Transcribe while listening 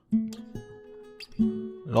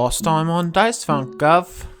Last time on Dice Funk,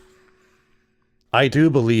 Gov. I do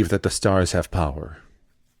believe that the stars have power,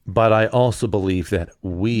 but I also believe that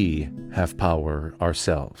we have power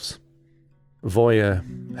ourselves.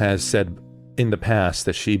 Voya has said in the past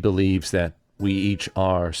that she believes that we each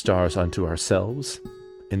are stars unto ourselves,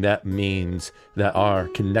 and that means that our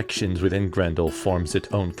connections within Grendel forms its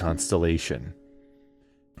own constellation.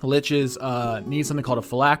 Liches need something called a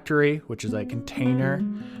phylactery, which is a container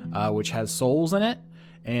which has souls in it.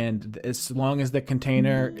 And as long as the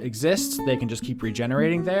container exists, they can just keep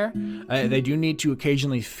regenerating there. They do need to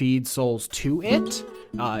occasionally feed souls to it.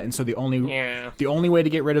 And so the only way to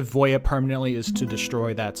get rid of Voya permanently is to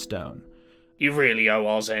destroy that stone. You really owe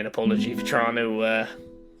Ozzy an apology for trying to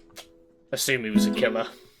assume he was a killer.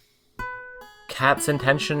 Cat's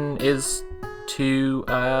intention is to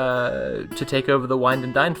take over the Wind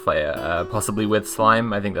and Dine Flayer, possibly with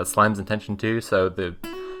Slime. I think that's Slime's intention too. So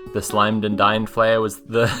the Slimed and Dined Flayer was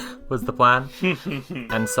the plan.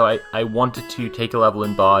 And so I wanted to take a level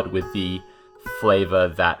in Bard with the flavor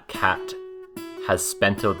that Cat has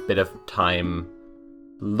spent a bit of time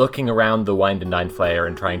looking around the Wind and Dine Flayer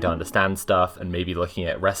and trying to understand stuff and maybe looking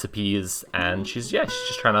at recipes. And she's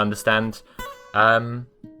just trying to understand some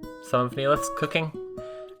of Neela's cooking.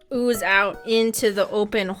 Ooze out into the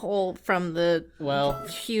open hole from the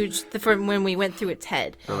from when we went through its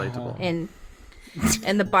head. Relatable.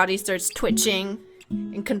 And the body starts twitching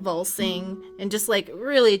and convulsing and just like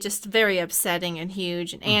really just very upsetting and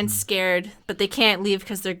huge and scared, but they can't leave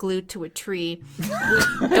because they're glued to a tree.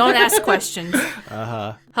 Don't ask questions.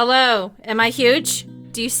 Hello, am I huge?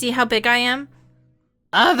 Do you see how big I am?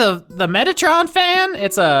 The Metatron fan?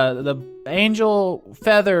 It's the angel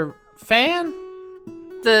feather fan?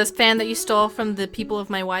 The fan that you stole from the people of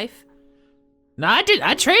my wife? No,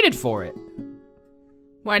 I traded for it.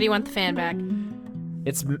 Why do you want the fan back?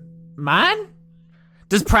 It's mine?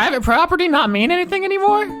 Does private property not mean anything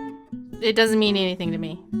anymore? It doesn't mean anything to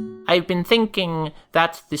me. I've been thinking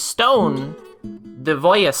that the stone, the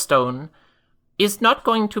Voya stone, is not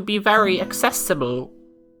going to be very accessible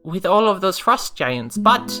with all of those frost giants,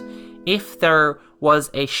 but if there was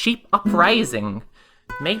a sheep uprising,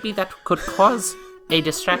 maybe that could cause a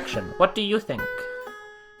distraction. What do you think?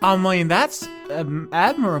 I mean, that's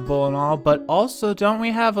admirable and all, but also don't we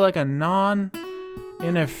have like a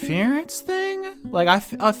non-interference thing? Like I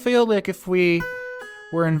feel like if we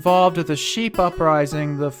were involved with a sheep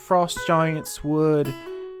uprising, the frost giants would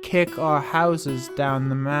kick our houses down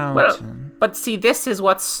the mountain. Well, but see, this is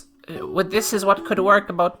what could work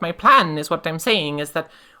about my plan, is what I'm saying, is that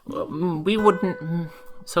we wouldn't...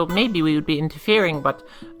 So maybe we would be interfering, but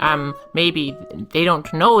maybe they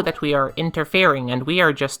don't know that we are interfering, and we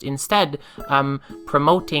are just instead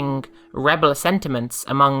promoting rebel sentiments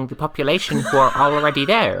among the population who are already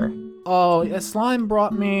there. Oh, a slime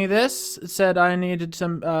brought me this. It said I needed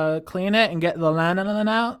to clean it and get the lanolin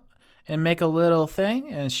out and make a little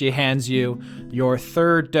thing. And she hands you your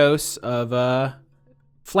third dose of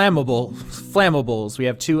flammables. We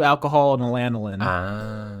have 2 alcohol and a lanolin.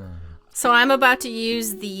 So I'm about to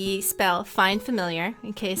use the spell Find Familiar,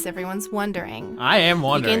 in case everyone's wondering. I am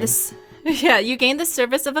wondering. You gain the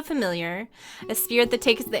service of a familiar, a spirit that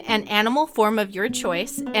takes an animal form of your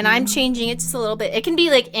choice, and I'm changing it just a little bit. It can be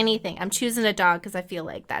like anything. I'm choosing a dog because I feel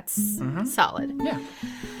like that's solid. Yeah.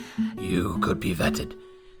 You could be vetted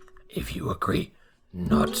if you agree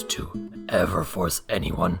not to ever force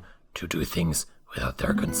anyone to do things without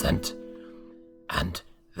their consent, and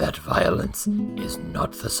that violence is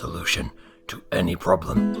not the solution to any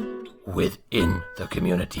problem within the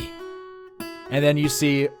community. And then you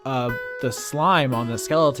see the slime on the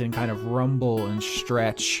skeleton kind of rumble and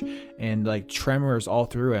stretch and like tremors all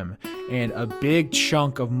through him. And a big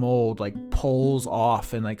chunk of mold like pulls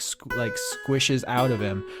off and like squishes out of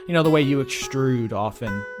him. You know, the way you extrude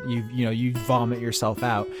often, you vomit yourself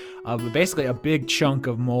out. But basically a big chunk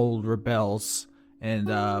of mold rebels and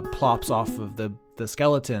plops off of the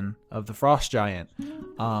skeleton of the frost giant,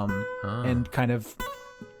 and kind of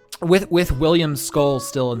with William's skull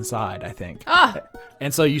still inside, I think.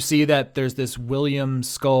 And so you see that there's this William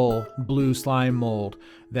skull blue slime mold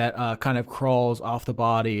that kind of crawls off the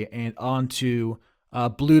body and onto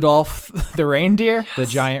Bludolf the reindeer, the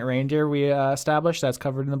giant reindeer we established that's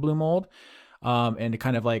covered in the blue mold, and it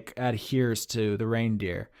kind of like adheres to the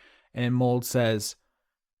reindeer. And Mold says,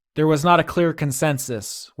 "There was not a clear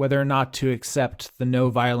consensus whether or not to accept the no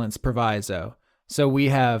violence proviso, so we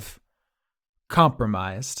have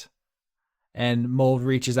compromised." And Mold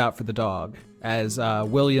reaches out for the dog as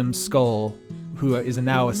William Skull, who is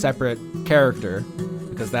now a separate character,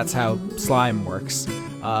 because that's how slime works,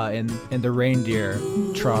 and the reindeer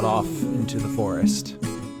trot off into the forest.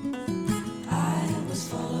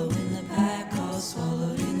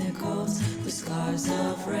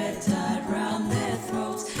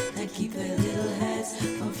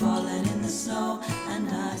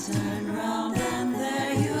 turn round and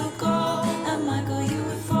there you go. And Michael, you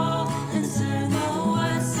would fall and turn the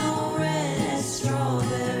world so red as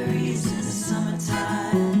strawberries in the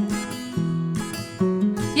summertime.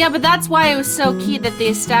 Yeah, but that's why it was so key that they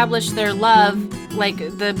established their love, like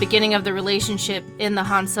the beginning of the relationship in the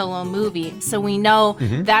Han Solo movie. So we know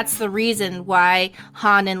that's the reason why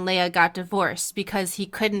Han and Leia got divorced, because he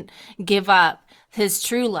couldn't give up his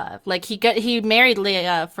true love. Like he married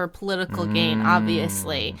Leia for political gain,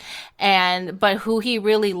 obviously, but who he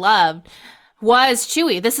really loved was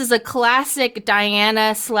Chewie. This is a classic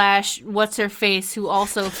Diana / what's her face who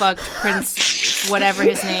also fucked Prince whatever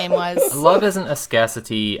his name was. Love isn't a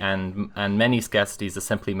scarcity, and many scarcities are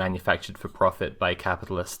simply manufactured for profit by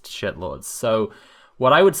capitalist shitlords. So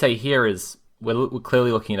what I would say here is we're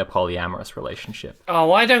clearly looking at a polyamorous relationship.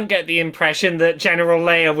 Oh, I don't get the impression that General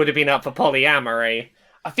Leia would have been up for polyamory.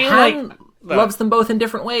 I feel Han like... loves them both in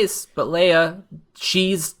different ways, but Leia,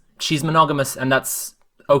 she's monogamous, and that's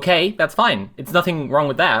okay, that's fine. It's nothing wrong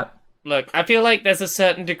with that. Look, I feel like there's a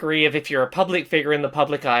certain degree of if you're a public figure in the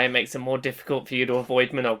public eye, it makes it more difficult for you to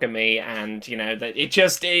avoid monogamy, and, you know, that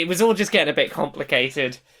it was all just getting a bit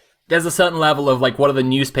complicated. There's a certain level of, like, what are the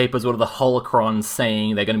newspapers, what are the holocrons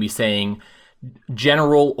saying? They're going to be saying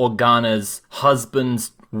General Organa's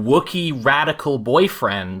husband's Wookiee radical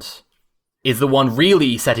boyfriend is the one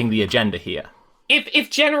really setting the agenda here. If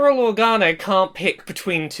General Organa can't pick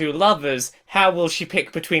between two lovers, how will she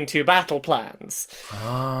pick between two battle plans?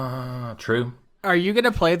 True. Are you going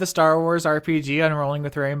to play the Star Wars RPG on Rolling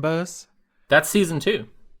with Rainbows? That's season 2.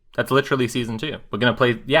 That's literally season 2. We're going to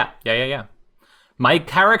play... Yeah. My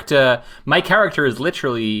character is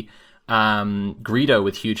literally Greedo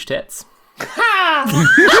with huge tits.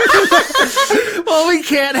 Well, we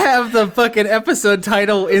can't have the fucking episode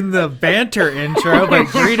title in the banter intro, but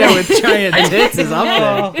Greedo with giant tits is up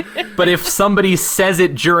there. But if somebody says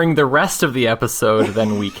it during the rest of the episode,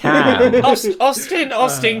 then we can.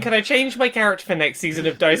 Austin, can I change my character for next season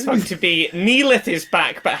of Dice Funk to be Neelith is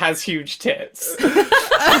back but has huge tits?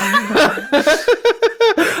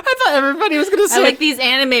 I thought everybody was going to say... I like these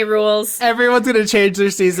anime rules. Everyone's going to change their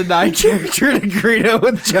season 9 character to Greedo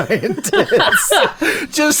with giant tits.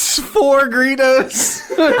 Just 4 Greedos.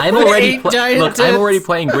 I'm already giant tits. I'm already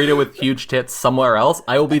playing Greedo with huge tits somewhere else.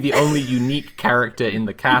 I will be the only unique character in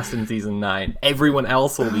the cast in season 9. Everyone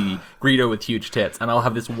else will be Greedo with huge tits, and I'll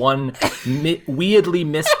have this one weirdly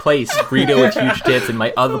misplaced Greedo with huge tits in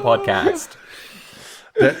my other podcast.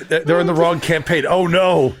 They're in the wrong campaign. Oh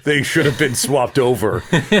no, they should have been swapped over.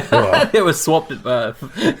 It was swapped at birth.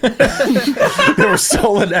 They were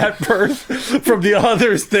stolen at birth from the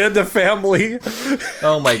others, the family.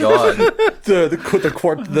 Oh my god. The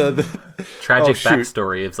Tragic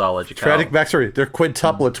backstory of Zoology. Tragic backstory. They're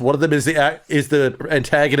quintuplets. One of them is the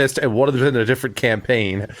antagonist, and one of them is in a different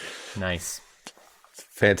campaign. Nice.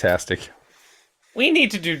 Fantastic. We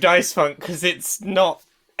need to do Dice Funk because it's not...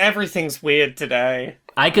 Everything's weird today.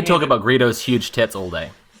 I could talk about Greedo's huge tits all day.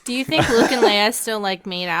 Do you think Luke and Leia still like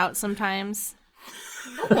made out sometimes?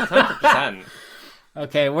 100%.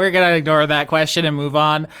 Okay, we're going to ignore that question and move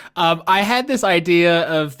on. I had this idea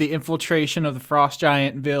of the infiltration of the Frost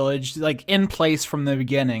Giant village, like, in place from the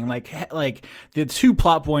beginning. Like the 2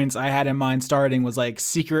 plot points I had in mind starting was, like,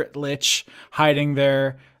 Secret Lich hiding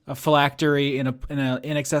there, a phylactery in an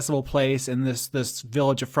inaccessible place in this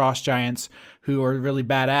village of Frost Giants who are really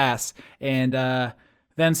badass. And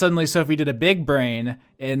then suddenly Sophie did a big brain,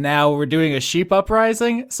 and now we're doing a sheep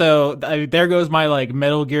uprising. So there goes my, like,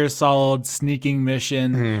 Metal Gear Solid sneaking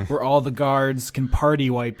mission where all the guards can party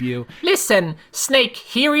wipe you. Listen, Snake,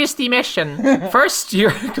 here is the mission. First,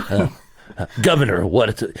 you're... Governor,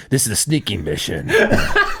 this is a sneaking mission.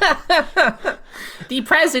 The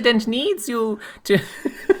president needs you to...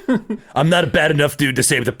 I'm not a bad enough dude to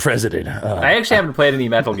save the president. I actually haven't played any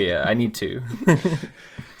Metal Gear. I need to.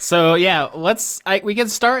 So yeah, we can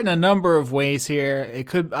start in a number of ways here. It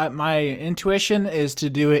could my intuition is to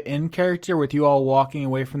do it in character with you all walking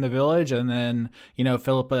away from the village, and then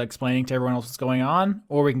Phillippa explaining to everyone else what's going on,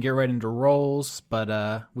 or we can get right into roles.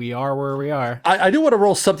 But we are where we are. I do want to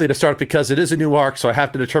roll something to start because it is a new arc, so I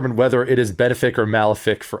have to determine whether it is benefic or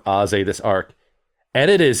malefic for Aze this arc. And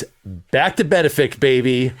it is back to benefic,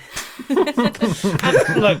 baby.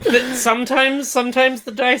 Look, sometimes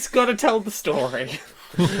the dice gotta tell the story.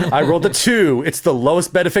 I rolled a 2. It's the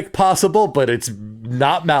lowest benefic possible, but it's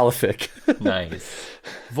not malefic. Nice.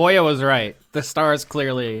 Voya was right. The stars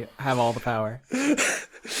clearly have all the power.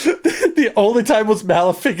 The only time was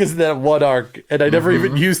malefic is that one arc, and I never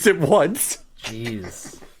even used it once.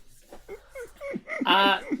 Jeez.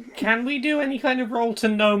 Can we do any kind of roll to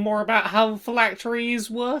know more about how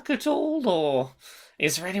phylacteries work at all, or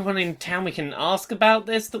Is there anyone in town we can ask about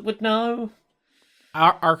this that would know?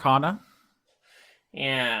 Arcana.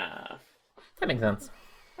 Yeah, That makes sense.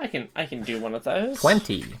 I can do one of those.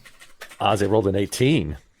 20. Ozzy rolled an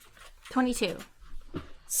 18. 22.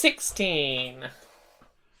 16.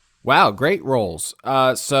 Wow, great rolls.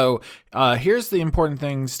 So here's the important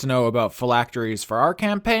things to know about phylacteries for our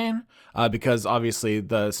campaign, because obviously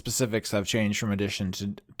the specifics have changed from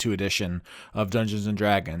edition to edition of Dungeons and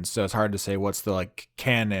Dragons. So it's hard to say what's the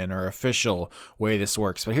canon or official way this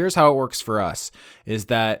works. But here's how it works for us: is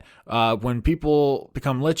that when people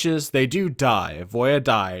become liches, they do die. Voya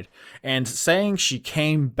died, and saying she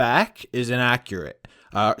came back is inaccurate.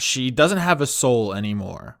 She doesn't have a soul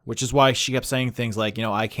anymore, which is why she kept saying things like,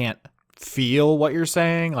 I can't feel what you're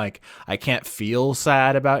saying. Like, I can't feel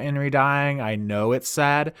sad about Inri dying. I know it's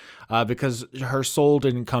sad, because her soul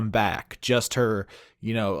didn't come back, just her,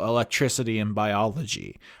 electricity and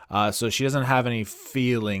biology. So she doesn't have any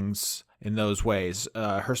feelings in those ways.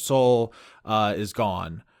 Her soul is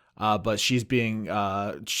gone. But she's being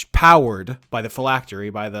powered by the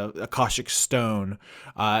phylactery, by the Akashic Stone,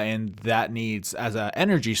 and that needs, as an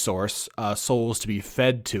energy source, souls to be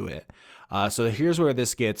fed to it. So here's where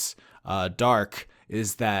this gets dark,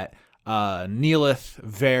 is that Neelith,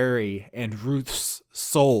 Very, and Ruth's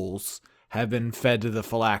souls have been fed to the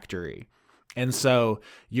phylactery. And so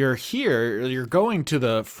you're going to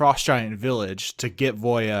the Frost Giant village to get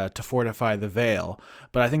Voya to fortify the Veil,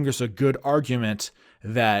 but I think there's a good argument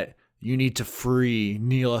that you need to free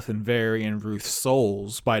Neelith and Very and Ruth's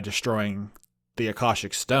souls by destroying the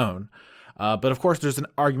Akashic Stone. But of course, there's an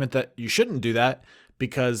argument that you shouldn't do that,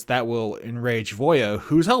 because that will enrage Voya,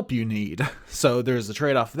 whose help you need. So there's a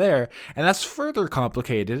trade-off there, and that's further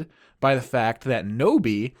complicated by the fact that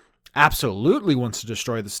Nobi absolutely wants to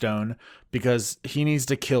destroy the stone, because he needs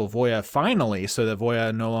to kill Voya finally, so that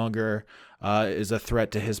Voya no longer is a threat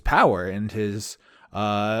to his power and his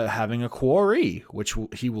having a quarry, which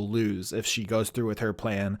he will lose if she goes through with her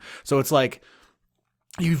plan. So it's like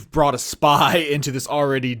you've brought a spy into this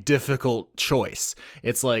already difficult choice.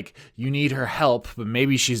 It's like you need her help, but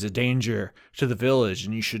maybe she's a danger to the village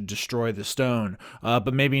and you should destroy the stone.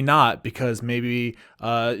 But maybe not, because maybe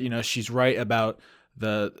she's right about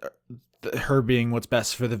her being what's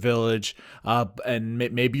best for the village, and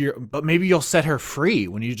maybe you'll set her free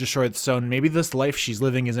when you destroy the stone. Maybe this life she's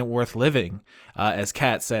living isn't worth living, as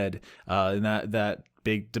Kat said in that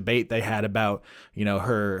big debate they had about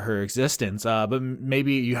her existence. But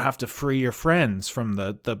maybe you have to free your friends from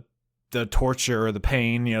the torture or the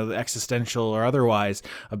pain, the existential or otherwise,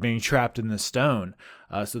 of being trapped in the stone.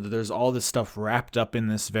 So that there's all this stuff wrapped up in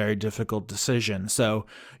this very difficult decision. So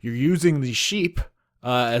you're using these sheep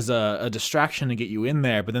as a distraction to get you in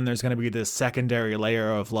there, but then there's going to be this secondary layer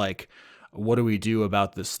of what do we do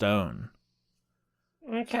about the stone?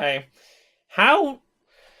 Okay. How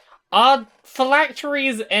are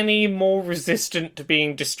phylacteries any more resistant to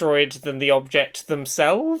being destroyed than the object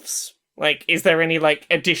themselves? Is there any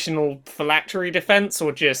additional phylactery defense,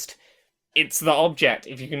 or just it's the object?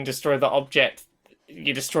 If you can destroy the object,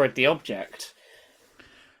 you destroyed the object.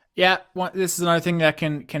 Yeah, this is another thing that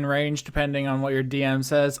can range depending on what your DM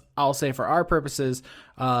says. I'll say for our purposes,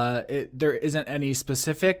 there isn't any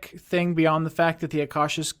specific thing beyond the fact that the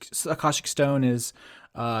Akashic Stone is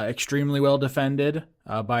extremely well defended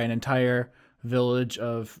by an entire village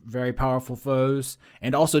of very powerful foes,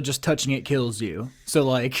 and also just touching it kills you. So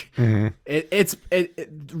Inri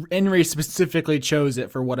specifically chose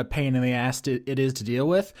it for what a pain in the ass it is to deal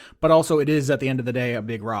with, but also it is at the end of the day a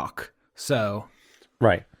big rock. So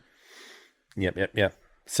right. Yep.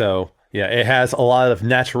 So, yeah, it has a lot of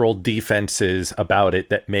natural defenses about it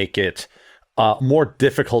that make it more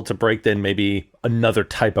difficult to break than maybe another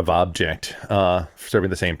type of object serving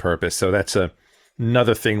the same purpose. So that's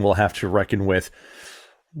another thing we'll have to reckon with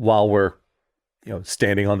while we're,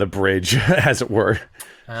 standing on the bridge, as it were.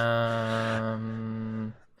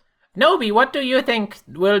 Nobi, what do you think?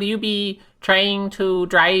 Will you be trying to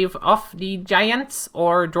drive off the giants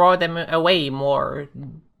or draw them away more?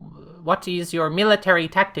 What is your military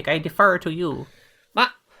tactic? I defer to you.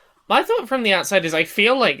 My thought from the outside is I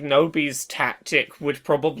feel like Nobi's tactic would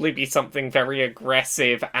probably be something very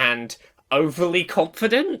aggressive and overly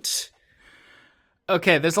confident.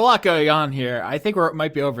 Okay, there's a lot going on here. I think we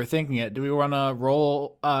might be overthinking it. Do we want to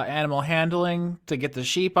roll animal handling to get the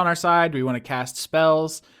sheep on our side? Do we want to cast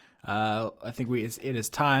spells? I think it is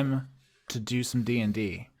time to do some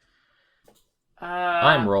D&D.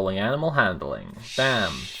 I'm rolling animal handling. Bam,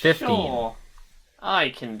 15. Sure. I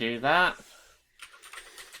can do that.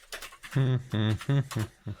 7.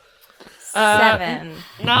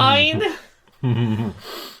 9.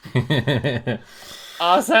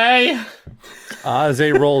 Arze?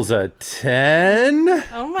 Aze rolls a 10.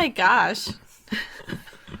 Oh my gosh.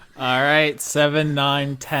 All right, 7,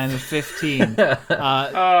 9, 10, 15.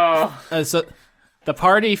 Oh. So the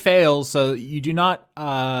party fails, so you do not.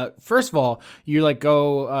 First of all, you like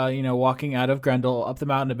go, walking out of Grendel up the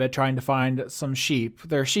mountain a bit, trying to find some sheep.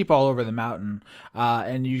 There are sheep all over the mountain,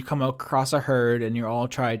 and you come across a herd, and you all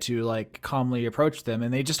try to like calmly approach them,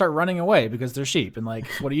 and they just start running away because they're sheep. And like,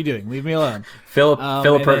 what are you doing? Leave me alone.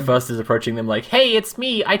 Phillippa at first is approaching them like, "Hey, it's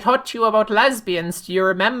me. I taught you about lesbians. Do you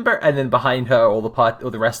remember?" And then behind her, all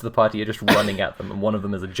the rest of the party are just running at them, and one of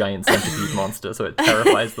them is a giant centipede monster, so it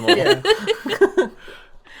terrifies them all.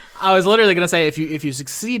 I was literally gonna say if you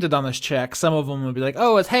succeeded on this check, some of them would be like,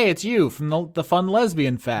 "Oh, it's you from the fun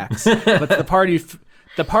lesbian facts," but the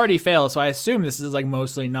party fails. So I assume this is like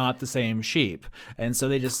mostly not the same sheep, and so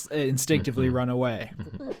they just instinctively run away.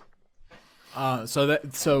 So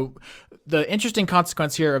the interesting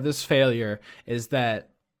consequence here of this failure is that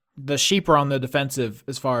the sheep are on the defensive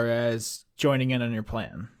as far as joining in on your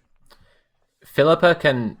plan. Phillippa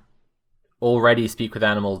can already speak with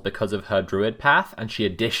animals because of her druid path, and she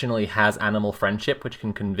additionally has animal friendship, which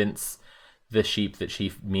can convince the sheep that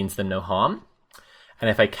she means them no harm. And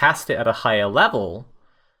if I cast it at a higher level,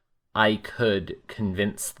 I could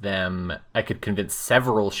convince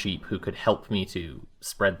several sheep who could help me to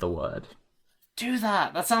spread the word. Do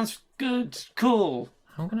that. That sounds good. Cool.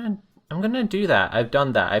 I'm gonna do that. I've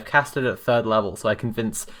done that. I've cast it at 3rd level, so I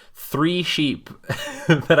convince 3 sheep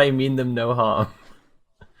that I mean them no harm.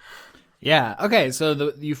 Yeah. Okay.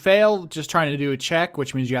 So you fail just trying to do a check,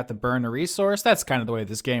 which means you have to burn a resource. That's kind of the way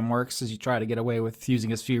this game works: is you try to get away with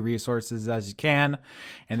using as few resources as you can,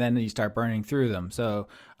 and then you start burning through them. So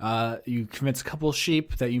you convince a couple of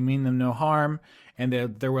sheep that you mean them no harm, and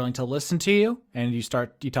they're willing to listen to you. And you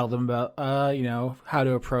tell them about how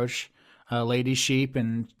to approach lady sheep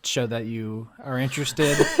and show that you are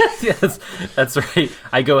interested. Yes, that's right.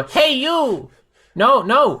 I go, "Hey, you!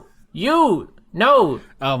 No, you! No!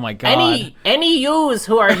 Oh my god! Any yous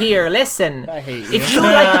who are here, listen! I hate you. If you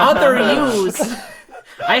like other yous,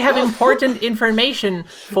 I have important information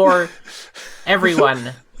for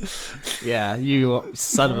everyone." Yeah, you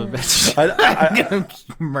son of a bitch! I'm gonna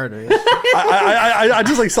murder you. I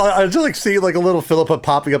just see like a little Phillippa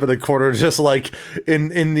popping up in the corner, just like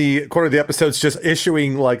in the corner of the episodes, just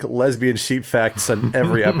issuing like lesbian sheep facts on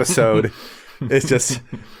every episode. It's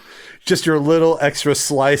just your little extra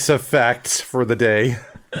slice of facts for the day.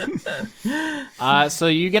 So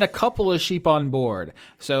you get a couple of sheep on board.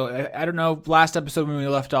 So I don't know, last episode when we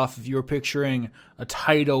left off, if you were picturing a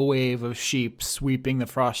tidal wave of sheep sweeping the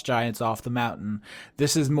frost giants off the mountain,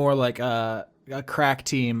 this is more like a crack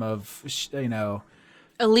team of,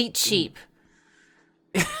 Elite sheep.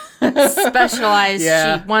 Specialized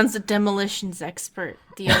sheep. One's a demolitions expert.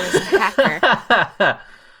 The other's a hacker.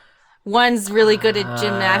 One's really good at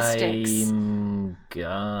gymnastics. I'm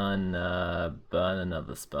gonna burn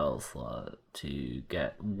another spell slot to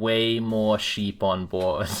get way more sheep on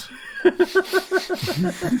board.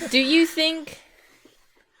 Do you think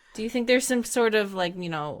there's some sort of I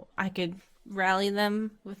could rally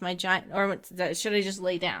them with my giant, or should I just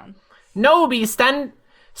lay down? Nobi,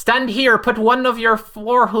 stand here. Put one of your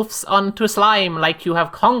 4 hoofs onto Slime like you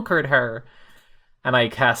have conquered her. And I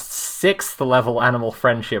cast 6th level animal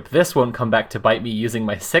friendship. This won't come back to bite me using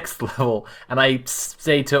my 6th level. And I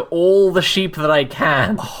say to all the sheep that I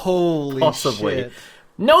can, Holy possibly, shit.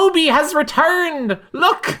 Nobi has returned!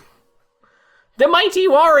 Look! The mighty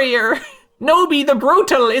warrior! Nobi the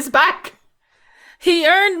brutal is back! He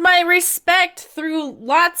earned my respect through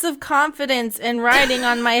lots of confidence and riding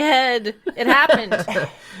on my head. It happened.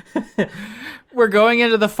 We're going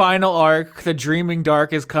into the final arc. The Dreaming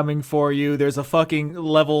Dark is coming for you. There's a fucking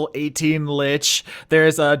level 18 Lich.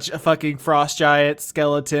 There's a fucking frost giant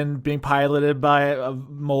skeleton being piloted by a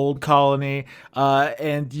mold colony.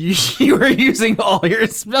 And you were using all your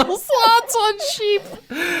spell slots on sheep.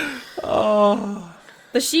 Oh.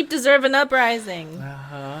 The sheep deserve an uprising.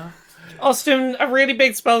 Austin, a really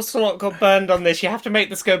big spell slot got burned on this. You have to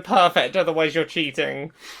make this go perfect, otherwise you're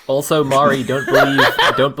cheating. Also, Mari, don't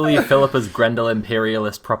believe Phillippa's Grendel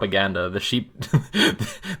imperialist propaganda. The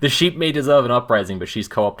sheep may deserve an uprising, but she's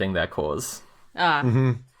co-opting their cause.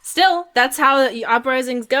 Still, that's how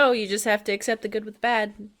uprisings go. You just have to accept the good with the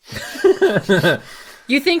bad.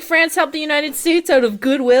 You think France helped the United States out of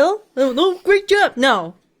goodwill? Oh, no, great job.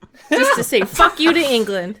 No. Just to say fuck you to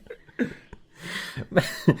England.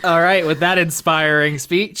 All right, with that inspiring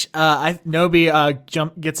speech,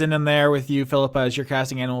 Nobi gets in there with you, Phillippa, as you're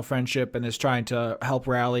casting Animal Friendship and is trying to help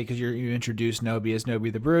rally because you introduced Nobi as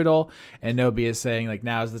Nobi the Brutal, and Nobi is saying like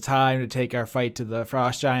now's the time to take our fight to the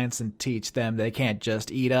Frost Giants and teach them they can't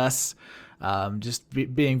just eat us.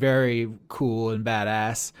 Being very cool and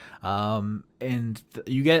badass.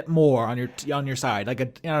 You get more on your side. Like I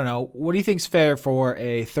don't know, what do you think's fair for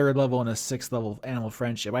a 3rd level and a 6th level Animal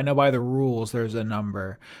Friendship? I know by the rules there's a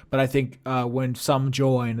number, but I think when some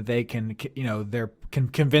join, they can can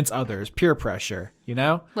convince others. Peer pressure,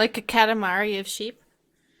 Like a Katamari of sheep.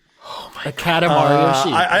 A Katamari of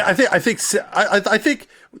sheep. I think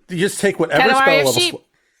you just take whatever Katamari spell of level. sheep.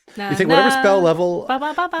 You take whatever spell level Ba,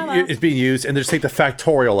 ba, ba, ba, ba. is being used, and just take the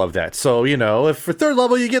factorial of that. So, if for 3rd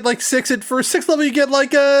level you get like 6, and for 6th level you get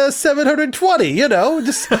like 720.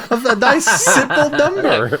 Just a nice simple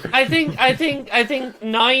number. I think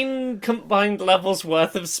 9 combined levels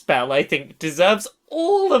worth of spell, I think, deserves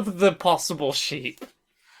all of the possible sheep.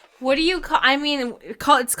 What do you call? I mean,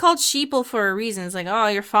 it's called sheeple for a reason. It's like, oh,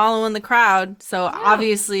 you're following the crowd. So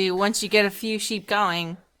obviously, once you get a few sheep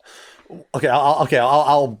going. Okay,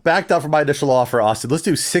 I'll back down from my initial offer, Austin. Let's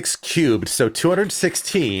do 6 cubed, so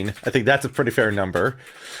 216. I think that's a pretty fair number.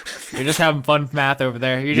 You're just having fun with math over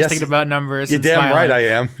there. You're just thinking about numbers. You're damn smiling. right I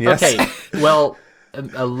am. Yes. Okay, well,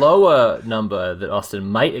 a lower number that Austin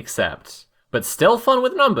might accept, but still fun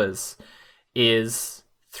with numbers, is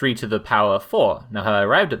 3 to the power 4. Now, how I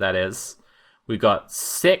arrived at that is, we've got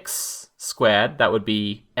 6 squared. That would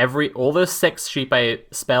be all those 6 sheep I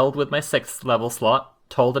spelled with my 6th level slot,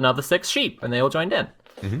 told another 6 sheep, and they all joined in.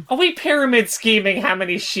 Mm-hmm. Are we pyramid scheming how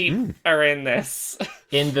many sheep are in this?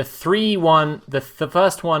 In the 3-1, the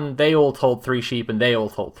first one, they all told 3 sheep, and they all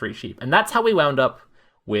told 3 sheep. And that's how we wound up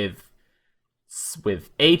with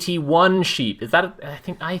 81 sheep. Is that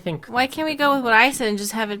I think Why can't we go with what I said and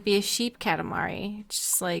just have it be a sheep Katamari?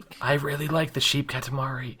 Just like I really like the sheep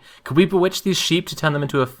Katamari. Could we bewitch these sheep to turn them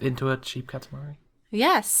into a sheep Katamari?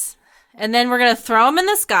 yes, and then we're gonna throw them in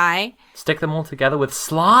the sky. Stick them all together with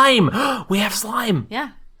slime. We have slime. Yeah,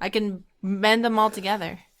 I can mend them all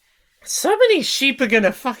together. So many sheep are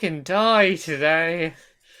gonna fucking die today.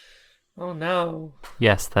 Oh no.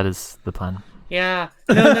 Yes, that is the plan. Yeah.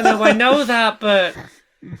 No, I know that, but...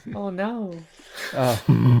 Oh no.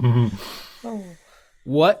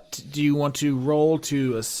 What do you want to roll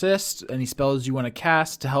to assist? Any spells you want to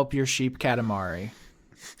cast to help your sheep Katamari?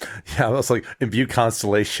 Yeah, that's like imbue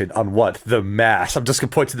constellation on what? The mass. I'm just going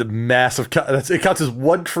to point to the mass of... It counts as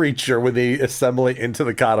one creature when they assemble it into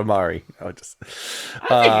the Katamari. I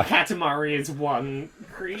think Katamari is one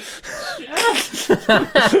creature.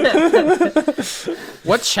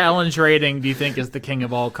 What challenge rating do you think is the king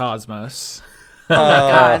of all cosmos? Oh my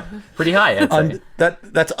god. Pretty high, I'd say.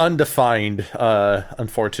 That's undefined,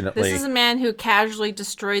 unfortunately. This is a man who casually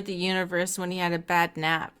destroyed the universe when he had a bad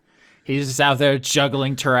nap. He's just out there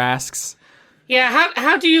juggling Tarrasques. Yeah,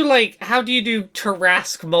 how do you do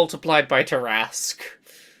Tarrasque multiplied by Tarrasque?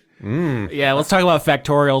 Yeah, let's talk about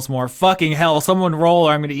factorials more. Fucking hell, someone roll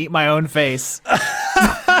or I'm going to eat my own face.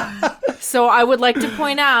 So I would like to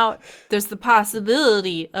point out there's the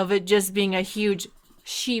possibility of it just being a huge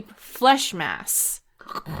sheep flesh mass.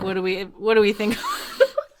 What do we think?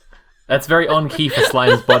 That's very on key for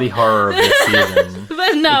Slime's body horror of this season.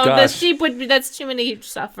 But no, the Gosh. sheep would be, that's too many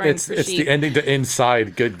suffering for It's sheep. the ending to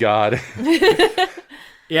Inside, good God.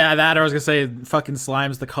 Yeah, that or I was going to say fucking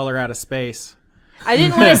Slime's the color out of space. I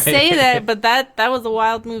didn't want to say that, but that was a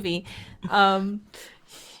wild movie. You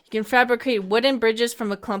can fabricate wooden bridges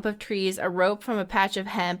from a clump of trees, a rope from a patch of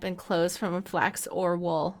hemp, and clothes from a flax or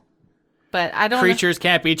wool. But I don't Creatures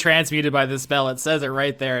can't be transmuted by this spell. It says it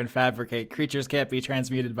right there in Fabricate. Creatures can't be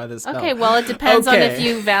transmuted by this spell. Okay, well, it depends on if Okay.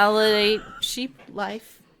 you validate sheep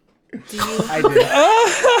life. Do you? I did.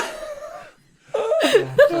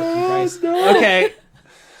 Okay.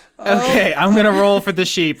 Okay, I'm gonna roll for the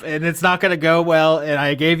sheep, and it's not gonna go well. And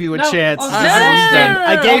I gave you a chance. Austin,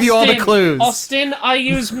 I gave you all the clues. Austin, I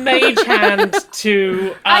use Mage Hand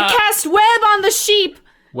to... I cast web on the sheep.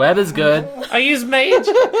 Web is good. I use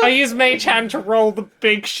Mage Hand to roll the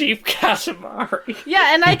big sheep Katamari.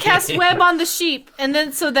 Yeah, and I cast web on the sheep, and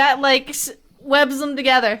then so that webs them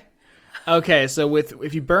together. Okay, so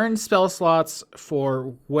if you burn spell slots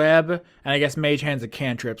for web, and I guess Mage Hand's a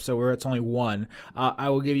cantrip, so where it's only one, I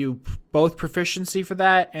will give you both proficiency for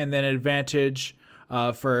that, and then advantage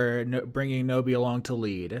for bringing Nobi along to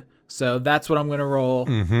lead. So that's what I'm going to roll.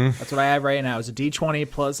 Mm-hmm. That's what I have right now. It's a D20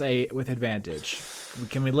 plus 8 with advantage.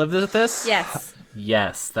 Can we live with this? Yes,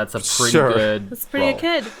 Yes, that's a pretty Sure. good. that's pretty roll.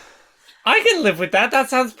 good. I can live with that. That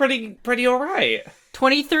sounds pretty alright.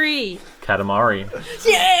 23. Katamari.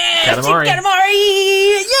 Yeah! Katamari.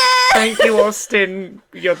 Katamari! Yeah! Thank you, Austin.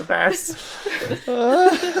 You're the best.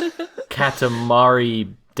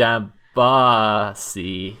 Katamari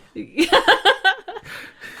Debussy.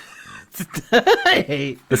 I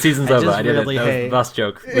hate The season's I over. just I did really it. That was hate- the last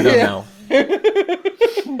joke. We don't know.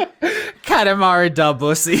 Katamari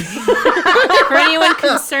Debussy. For anyone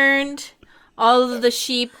concerned, all of the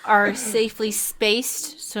sheep are safely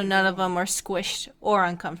spaced, so none of them are squished or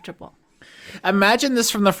uncomfortable. Imagine this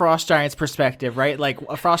from the Frost Giant's perspective, right? Like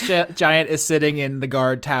a Frost Giant is sitting in the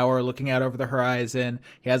guard tower looking out over the horizon.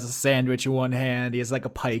 He has a sandwich in one hand. He has like a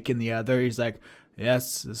pike in the other. He's like,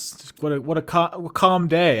 yes, what a calm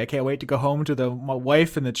day. I can't wait to go home to my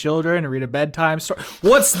wife and the children and read a bedtime story.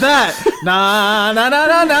 What's that? Na na na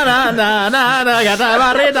na na na na na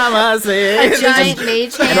Katamari Debussy. A giant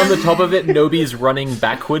mage hand. And on the top of it, Nobi's running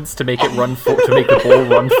backwards to make it run to make the ball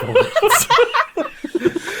run forwards.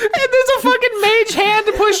 And there's a fucking mage hand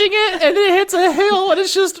pushing it, and it hits a hill, and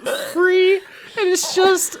it's just free, and it's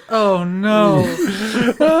just, oh no.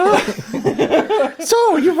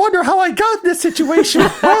 So, you wonder how I got in this situation?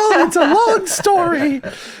 Well, it's a long story.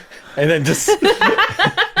 And then just...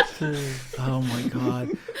 Oh my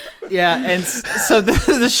god. Yeah, and so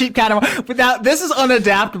the sheep kind of, but now this is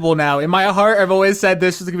unadaptable now. In my heart, I've always said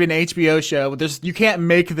this is going to be an HBO show, but you can't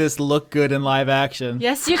make this look good in live action.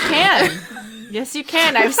 Yes, you can. Yes, you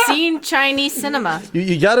can. I've seen Chinese cinema.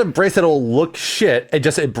 You gotta embrace that old look shit and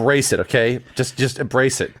just embrace it, okay? Just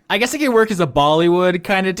embrace it. I guess it could work as a Bollywood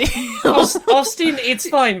kind of deal. Austin, it's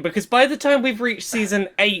fine, because by the time we've reached season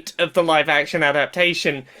 8 of the live-action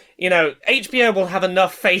adaptation, you know, HBO will have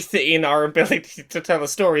enough faith in our ability to tell a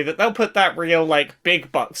story that they'll put that real, like,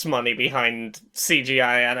 big bucks money behind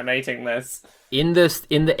CGI animating this. In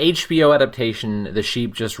the HBO adaptation, the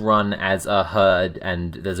sheep just run as a herd,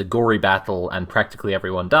 and there's a gory battle, and practically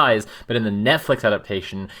everyone dies. But in the Netflix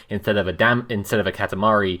adaptation, instead of a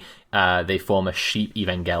Katamari, they form a sheep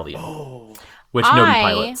Evangelion, which nobody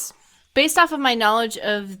pilots. Based off of my knowledge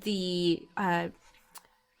of his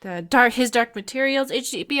Dark Materials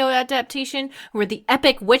HBO adaptation, where the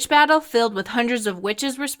epic witch battle filled with hundreds of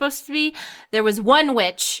witches were supposed to be, there was one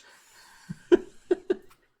witch.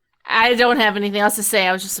 I don't have anything else to say.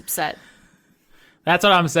 I was just upset. That's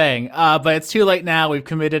what I'm saying. But it's too late now. We've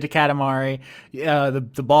committed to Katamari.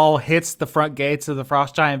 The ball hits the front gates of the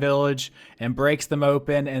Frost Giant village and breaks them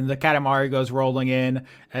open, and the Katamari goes rolling in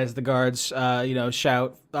as the guards,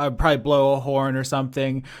 shout, probably blow a horn or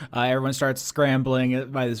something. Everyone starts scrambling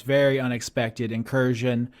by this very unexpected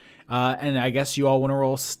incursion. And I guess you all want to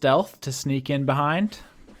roll stealth to sneak in behind?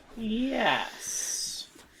 Yes.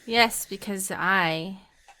 Yes, because I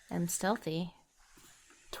am stealthy.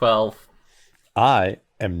 12. I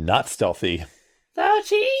am not stealthy.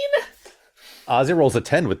 13? Ozzy rolls a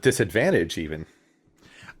 10 with disadvantage, even.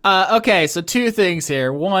 Okay, so two things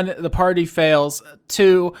here. One, the party fails.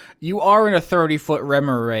 Two, you are in a 30-foot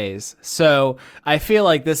Remmer raise. So I feel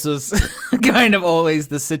like this is kind of always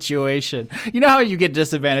the situation. You know how you get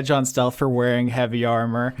disadvantage on stealth for wearing heavy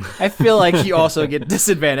armor? I feel like you also get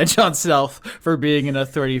disadvantage on stealth for being in a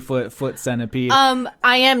 30-foot centipede.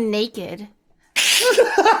 I am naked.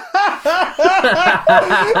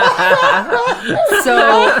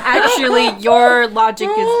 So actually your logic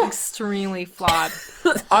is extremely flawed.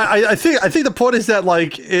 I think the point is that,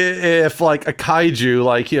 like, if like a kaiju,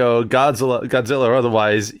 like, you know, Godzilla or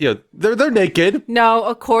otherwise, you know, they're naked. No,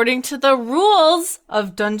 according to the rules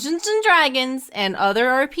of Dungeons and Dragons and other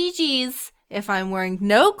RPGs, if I'm wearing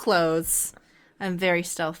no clothes, I'm very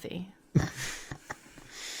stealthy.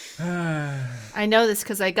 I know this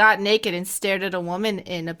because I got naked and stared at a woman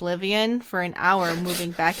in Oblivion for an hour,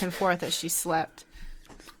 moving back and forth as she slept.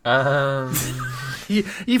 You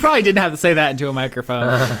probably didn't have to say that into a microphone.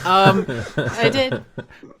 I did.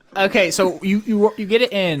 Okay, so you get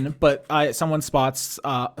it in, but someone spots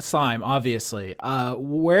slime, obviously.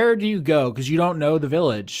 Where do you go? Because you don't know the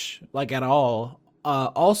village, like, at all.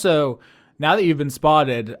 Also, now that you've been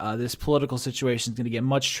spotted, this political situation is going to get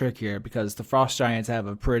much trickier because the Frost Giants have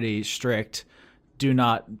a pretty strict do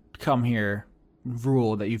not come here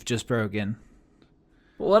rule that you've just broken.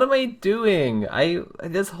 What am I doing?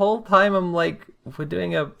 This whole time I'm like, we're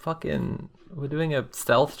doing a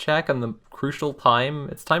stealth check on the crucial time.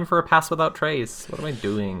 It's time for a pass without trace. What am I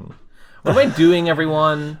doing? What am I doing,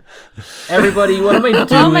 everyone? Everybody, what am I doing?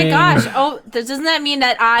 Oh my gosh. Oh, doesn't that mean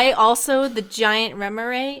that I also, the giant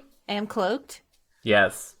Remore, am cloaked?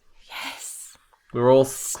 Yes. Yes. We're all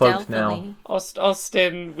cloaked now. Stealthily.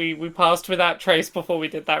 Austin, we passed without trace before we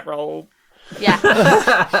did that roll.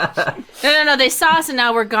 Yeah. No. They saw us and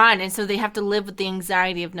now we're gone, and so they have to live with the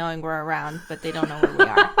anxiety of knowing we're around, but they don't know where we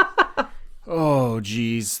are. Oh,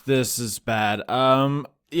 geez, this is bad.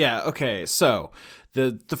 Yeah, okay, so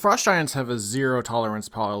the frost giants have a zero tolerance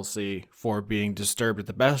policy for being disturbed at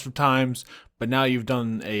the best of times, but now you've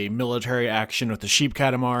done a military action with the sheep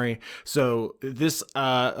Katamari. So this,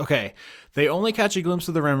 okay, they only catch a glimpse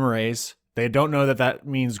of the Remorays. They don't know that that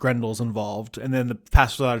means Grendel's involved, and then the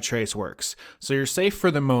pass without a trace works. So you're safe for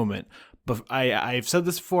the moment. But I've said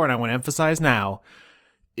this before, and I want to emphasize now: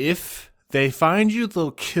 if they find you,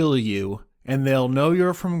 they'll kill you, and they'll know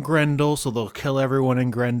you're from Grendel, so they'll kill everyone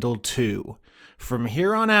in Grendel too. From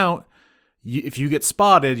here on out, if you get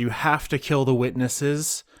spotted, you have to kill the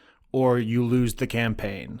witnesses, or you lose the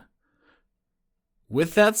campaign.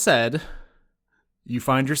 With that said, you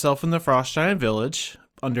find yourself in the Frost Giant Village,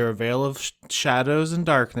 under a veil of shadows and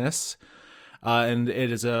darkness, and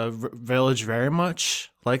it is a village very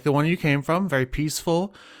much like the one you came from, very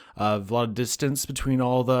peaceful, a lot of distance between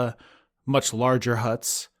all the much larger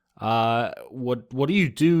huts. What do you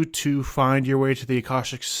do to find your way to the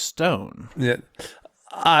Akashic Stone? Yeah,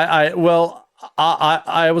 I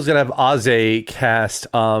was gonna have Aze cast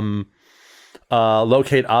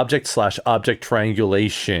locate object / object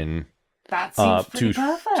triangulation. That seems pretty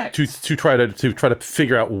perfect. To try to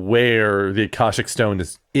figure out where the Akashic Stone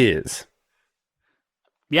is.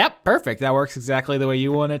 Yep, perfect. That works exactly the way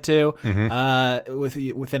you want it to.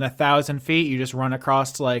 Mm-hmm. Within 1,000 feet, you just run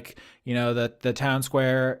across the town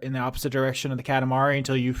square in the opposite direction of the Katamari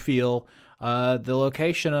until you feel the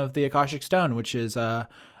location of the Akashic Stone, which is a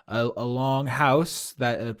long house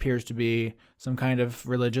that appears to be some kind of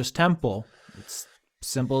religious temple. It's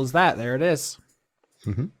simple as that. There it is.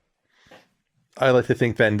 Mm-hmm. I like to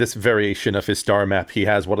think that in this variation of his star map, he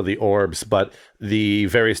has one of the orbs, but the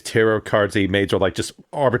various tarot cards he made are like just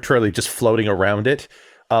arbitrarily just floating around it.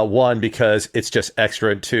 One, because it's just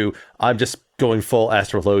extra, and two, I'm just going full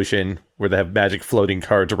Astrologian, where they have magic floating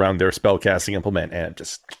cards around their spellcasting implement, and I'm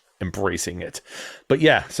just embracing it. But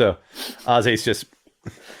yeah, so Aze's just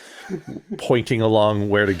pointing along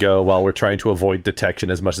where to go while we're trying to avoid detection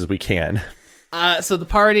as much as we can. So the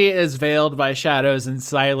party is veiled by shadows and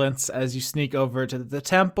silence as you sneak over to the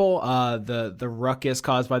temple. The ruckus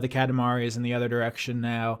caused by the Katamari is in the other direction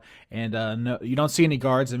now, and no, you don't see any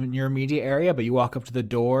guards in your immediate area. But you walk up to the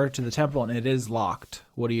door to the temple, and it is locked.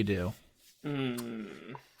 What do you do?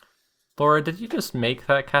 Laura, did you just make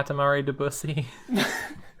that Katamari Debussy?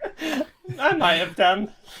 I might have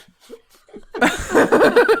done.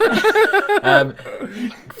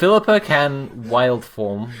 Phillippa can wild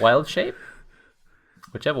shape,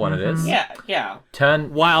 whichever one it is. Yeah.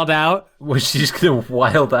 Turn Wild out. well, she's gonna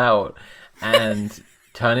wild out and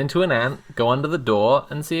turn into an ant, go under the door,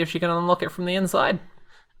 and see if she can unlock it from the inside.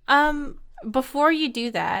 Before you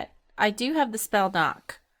do that, I do have the spell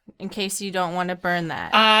knock, in case you don't want to burn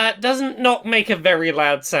that. Doesn't knock make a very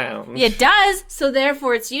loud sound. It does, so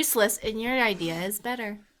therefore it's useless, and your idea is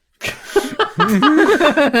better.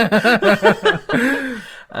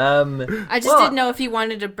 I just didn't know if you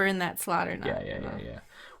wanted to burn that slot or not. Yeah.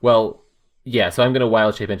 Well, yeah, so I'm going to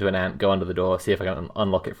wild shape into an ant, go under the door, see if I can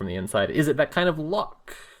unlock it from the inside. Is it that kind of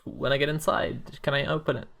lock when I get inside? Can I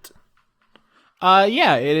open it?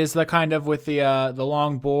 Yeah, it is the kind of with the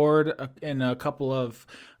long board and a couple of...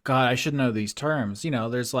 God, I should know these terms. You know,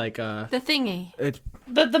 there's like... The thingy.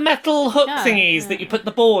 The metal hook Yeah, thingies yeah. that you put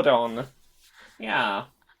the board on. Yeah.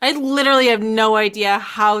 I literally have no idea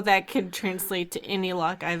how that could translate to any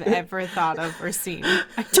lock I've ever thought of or seen.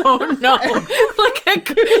 I don't know.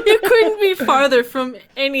 You couldn't be farther from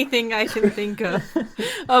anything I can think of.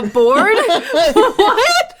 A board?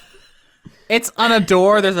 What? It's on a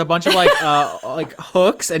door. There's a bunch of like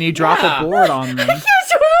hooks, and you drop a board on them. I don't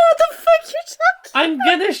know what the fuck you're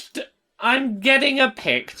talking I'm getting a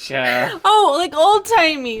picture. Oh, like old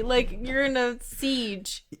timey, like you're in a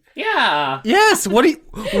siege. Yeah. Yes. What?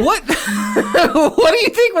 What do you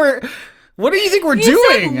think we're You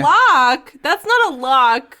doing? said lock. That's not a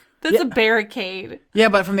lock. That's a barricade. Yeah,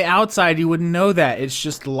 but from the outside, you wouldn't know that. It's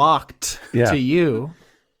just locked to you.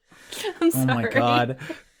 I'm Oh sorry. my god.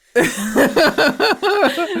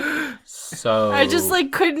 So I just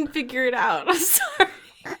couldn't figure it out. I'm sorry.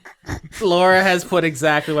 Laura has put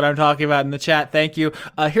exactly what I'm talking about in the chat. Thank you.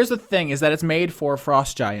 Here's the thing: is that it's made for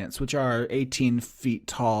frost giants, which are 18 feet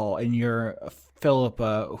tall, and you're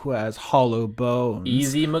Phillippa, who has hollow bones.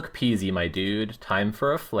 Easy McPeasy, my dude. Time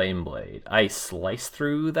for a flame blade. I slice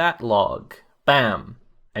through that log. Bam.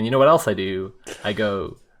 And you know what else I do? I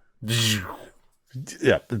go...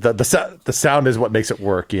 Yeah, the sound is what makes it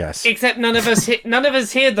work. Yes. Except none of us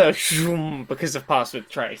hear the shoom because of Pass with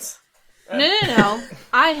Trace. No.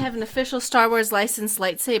 I have an official Star Wars licensed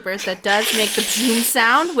lightsaber that does make the boom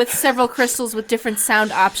sound with several crystals with different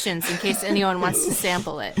sound options in case anyone wants to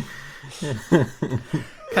sample it.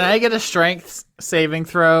 Can I get a strength saving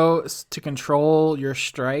throw to control your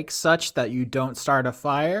strike such that you don't start a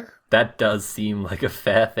fire? That does seem like a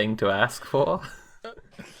fair thing to ask for.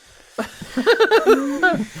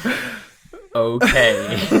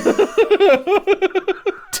 Okay.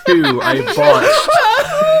 2, I botched.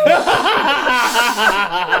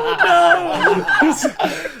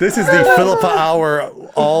 This is the Phillippa hour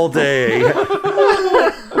all day.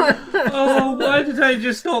 Oh, why did I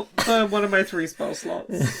just not burn one of my 3 spell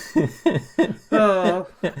slots? Oh.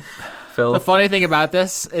 Phil, The funny thing about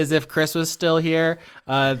this is if Chris was still here,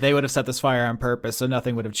 they would have set this fire on purpose, so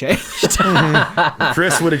nothing would have changed.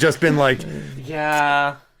 Chris would have just been like,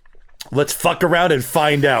 Yeah. let's fuck around and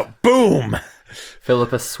find out. Boom!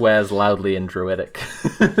 Phillippa swears loudly in Druidic.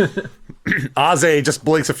 Aze just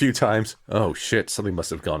blinks a few times. Oh shit, something must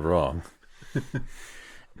have gone wrong.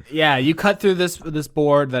 Yeah, you cut through this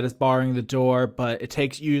board that is barring the door, but it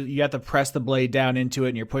takes you have to press the blade down into it,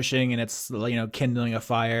 and you're pushing, and it's kindling a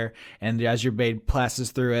fire. And as your blade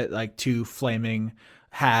passes through it, like 2 flaming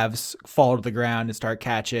halves fall to the ground and start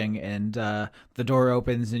catching, and the door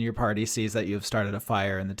opens, and your party sees that you have started a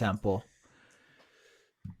fire in the temple.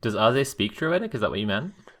 Does Aze speak Druidic? Is that what you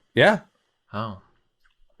meant? Yeah, Oh.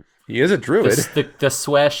 he is a druid. The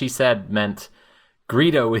swear she said meant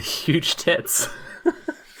Greedo with huge tits.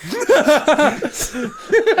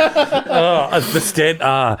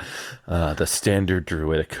 The standard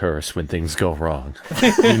druidic curse when things go wrong.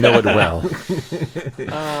 You know it well.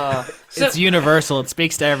 It's universal. It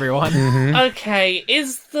speaks to everyone. Okay,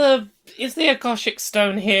 is the Akashic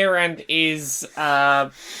stone here, and is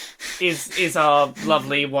our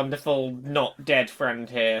lovely, wonderful, not dead friend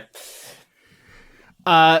here?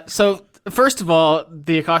 So first of all,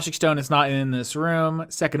 the Akashic Stone is not in this room.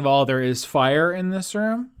 Second of all, there is fire in this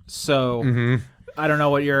room. So I don't know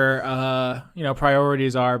what your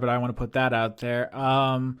priorities are, but I want to put that out there.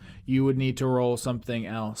 You would need to roll something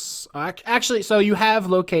else. Actually, so you have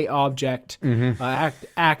locate object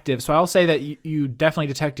active. So I'll say that you definitely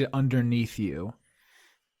detect it underneath you.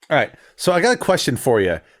 All right, so I got a question for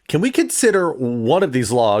you. Can we consider one of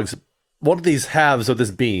these logs, one of these halves of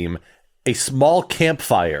this beam, a small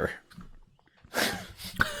campfire?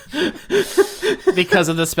 Because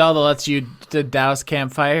of the spell that lets you douse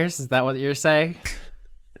campfires? Is that what you're saying?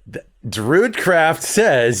 Druidcraft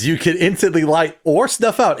says you can instantly light or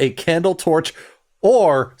snuff out a candle, torch,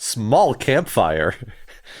 or small campfire.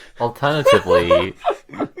 Alternatively,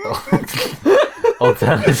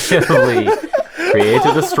 create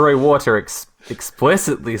or destroy water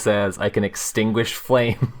explicitly says I can extinguish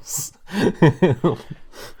flames.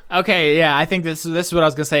 Okay, yeah, I think this is what I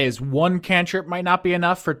was gonna say. Is 1 cantrip might not be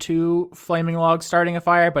enough for 2 flaming logs starting a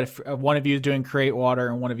fire, but if one of you is doing create water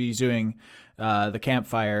and one of you is doing the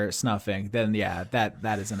campfire snuffing, then yeah,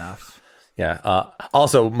 that is enough. Yeah.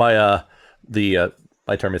 Also, my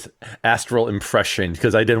term is astral impression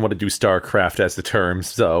because I didn't want to do StarCraft as the term.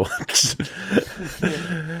 So,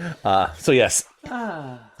 so yes.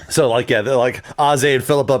 So they're like Aze and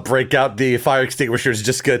Phillippa break out the fire extinguishers,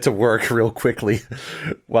 just get to work real quickly,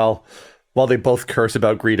 while they both curse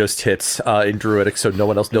about Greedo's tits in Druidic, so no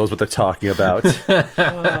one else knows what they're talking about.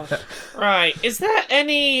 Right, is there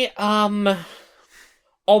any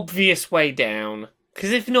obvious way down?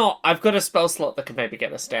 Because if not, I've got a spell slot that can maybe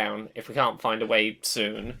get us down if we can't find a way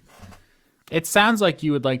soon. It sounds like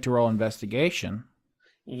you would like to roll investigation.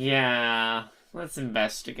 Yeah, let's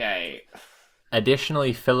investigate.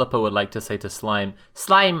 Additionally, Phillippa would like to say to Slime,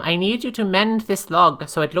 Slime, I need you to mend this log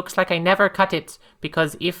so it looks like I never cut it,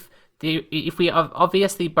 because if we have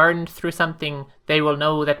obviously burned through something, they will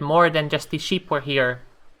know that more than just the sheep were here.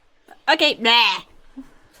 Okay, bleh.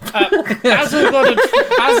 Basil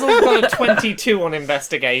got a 22 on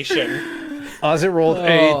investigation. Aze rolled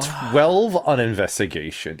a 12 on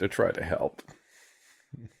investigation to try to help.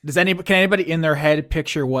 Can anybody in their head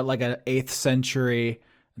picture what like an 8th century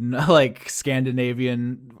like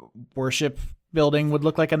Scandinavian worship building would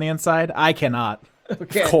look like on the inside? I cannot.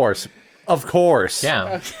 Okay. Of course.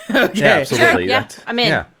 Yeah. Okay. Yeah, absolutely. Yeah, I'm in.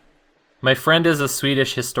 Yeah. My friend is a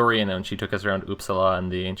Swedish historian and she took us around Uppsala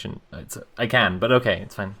and the ancient... I can, but okay,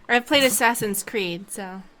 it's fine. I've played Assassin's Creed,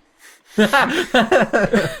 so...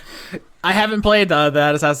 I haven't played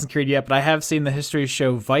that Assassin's Creed yet, but I have seen the history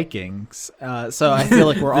show Vikings, so I feel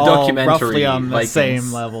like we're all documentary roughly on the Vikings.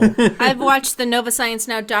 same level. I've watched the Nova Science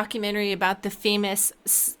Now documentary about the famous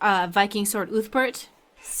Viking sword Uthbert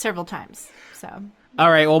several times, so...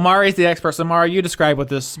 All right, well, Mari's the expert, so Mari, you describe what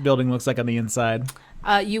this building looks like on the inside.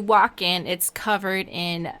 You walk in, it's covered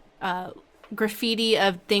in graffiti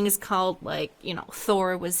of things called, like,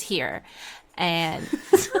 Thor was here. And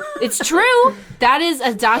it's true. That is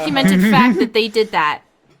a documented fact that they did that.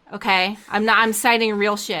 Okay? I'm citing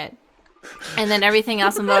real shit. And then everything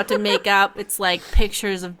else I'm about to make up, it's like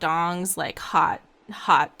pictures of dongs, like hot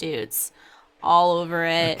dudes all over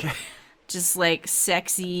it. Okay. Just like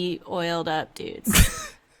sexy, oiled up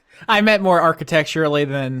dudes. I meant more architecturally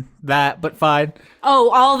than that, but fine.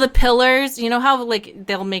 Oh, all the pillars. You know how like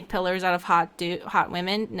they'll make pillars out of hot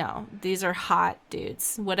women? No, these are hot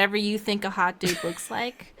dudes. Whatever you think a hot dude looks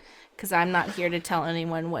like, because I'm not here to tell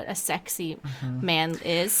anyone what a sexy man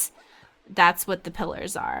is. That's what the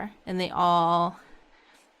pillars are, and they all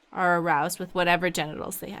are aroused with whatever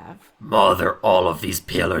genitals they have. Mother, all of these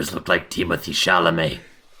pillars look like Timothy Chalamet.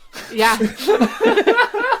 Yeah.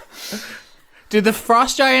 Do the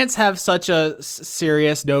frost giants have such a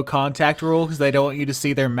serious no contact rule because they don't want you to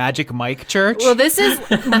see their magic Mike church? Well, this is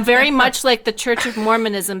very much like the Church of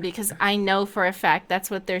Mormonism, because I know for a fact that's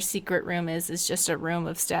what their secret room is just a room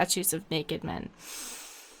of statues of naked men.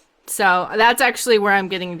 So that's actually where I'm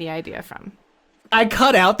getting the idea from. I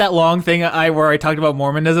cut out that long thing where I talked about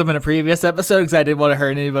Mormonism in a previous episode because I didn't want to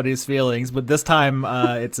hurt anybody's feelings. But this time,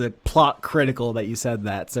 it's a plot critical that you said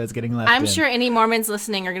that, so it's getting left in. I'm sure any Mormons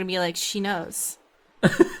listening are going to be like, she knows.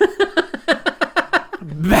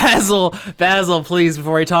 Basil, please,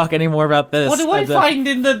 before we talk any more about this. What do I find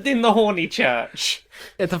in the horny church?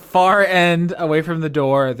 At the far end, away from the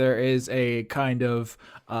door, there is a kind of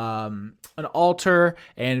an altar,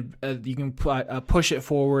 and you can push it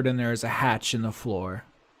forward, and there's a hatch in the floor.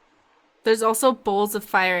 There's also bowls of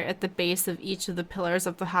fire at the base of each of the pillars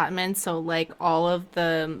of the hot men, so like all of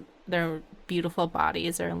their beautiful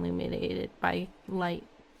bodies are illuminated by light.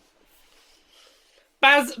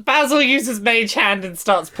 Basil uses mage hand and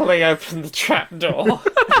starts pulling open the trapdoor.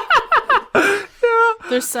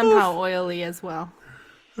 They're somehow oily as well.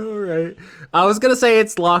 All right. I was going to say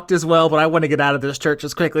it's locked as well, but I want to get out of this church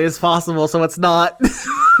as quickly as possible, so it's not.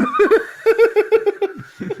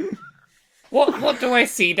 What do I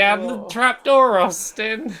see down the trapdoor,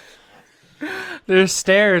 Austin? There's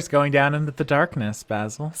stairs going down into the darkness,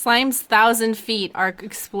 Basil. Slime's 1,000 feet are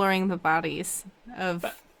exploring the bodies of...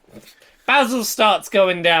 Basil starts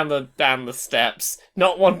going down the steps,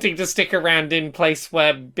 not wanting to stick around in place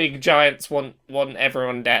where big giants want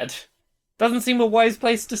everyone dead. Doesn't seem a wise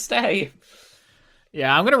place to stay.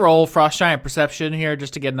 Yeah, I'm gonna roll Frost Giant Perception here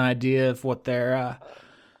just to get an idea of what their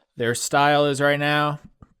style is right now.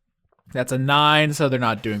 That's a 9, so they're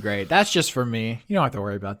not doing great. That's just for me. You don't have to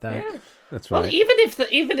worry about that. Yeah. That's right. Well, even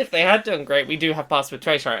if they had done great, we do have Pass with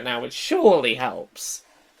Trace right now, which surely helps.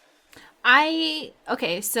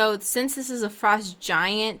 Okay, so since this is a frost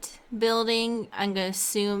giant building, I'm gonna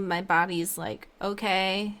assume my body's like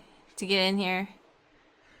okay to get in here.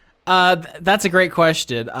 That's a great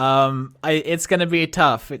question. It's gonna be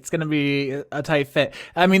tough. It's gonna be a tight fit.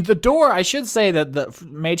 I mean, the door, I should say that the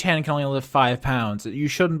mage hand can only lift 5 pounds. You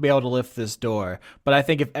shouldn't be able to lift this door, but I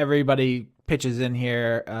think if everybody pitches in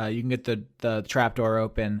here, you can get the trapdoor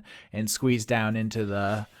open and squeeze down into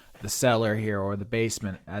the cellar here, or the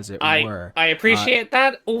basement, as it were. I appreciate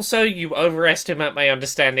that. Also, you overestimate my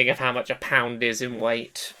understanding of how much a pound is in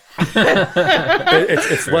weight.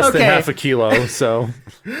 It's less than half a kilo, so...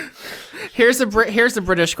 Here's a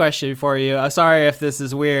British question for you. I'm sorry if this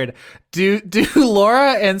is weird. Do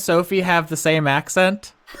Laura and Sophie have the same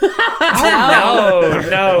accent? No.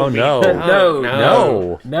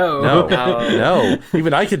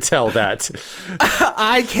 Even I could tell that.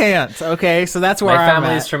 I can't. Okay, so that's where my I'm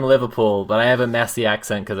family's at. from Liverpool, but I have a messy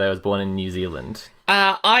accent because I was born in New Zealand.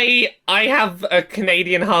 I have a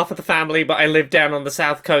Canadian half of the family, but I live down on the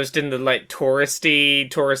south coast in the like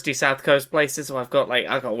touristy south coast places, so I've got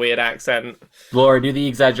a weird accent. Laura, do the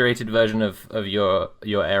exaggerated version of your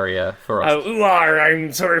area for us. Oh,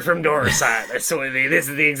 I'm sort of from Dorside. This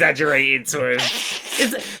is the exaggerated sort of.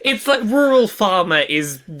 It's like rural farmer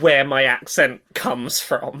is where my accent comes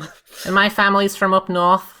from. And my family's from up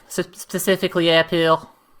north, specifically Airpeel.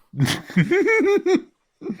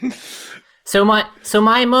 So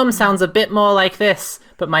my mum sounds a bit more like this,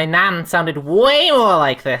 but my nan sounded way more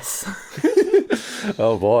like this.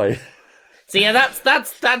 Oh boy. So yeah,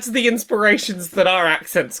 that's the inspirations that our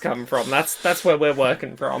accents come from. That's where we're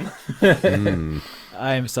working from.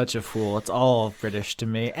 I am such a fool. It's all British to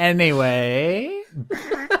me. Anyway,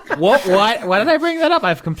 what? Why did I bring that up?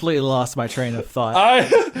 I've completely lost my train of thought.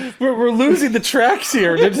 We're losing the tracks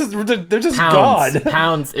here. They're just Pounds. gone.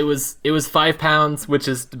 Pounds. It was 5 pounds, which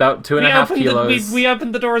is about 2.5 kilos. We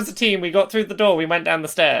opened the door as a team. We got through the door. We went down the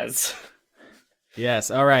stairs.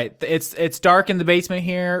 Yes. All right. It's dark in the basement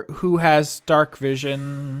here. Who has dark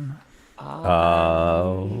vision? You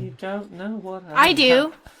don't know what I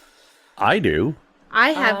do. I do.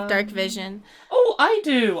 I have dark vision. Oh, I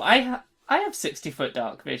do. I have 60-foot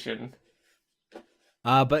dark vision.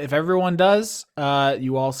 But if everyone does,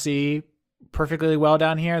 you all see perfectly well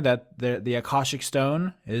down here that the Akashic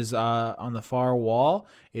Stone is on the far wall.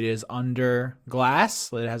 It is under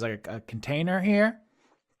glass. It has like a container here.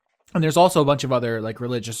 And there's also a bunch of other like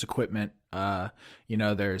religious equipment.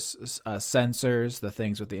 There's censers, the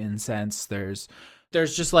things with the incense. There's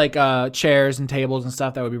just like chairs and tables and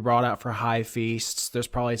stuff that would be brought out for high feasts. There's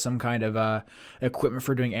probably some kind of equipment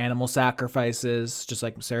for doing animal sacrifices, just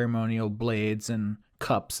like ceremonial blades and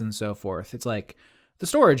cups and so forth. It's like the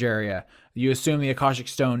storage area. You assume the Akashic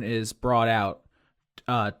Stone is brought out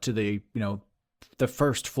to the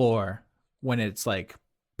first floor when it's like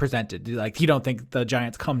presented. Like you don't think the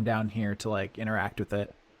giants come down here to like interact with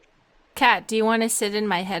it. Kat, do you want to sit in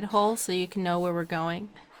my head hole so you can know where we're going?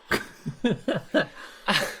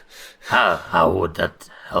 How would that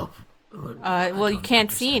help? Well, you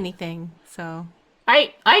can't see anything, so.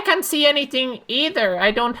 I can't see anything either.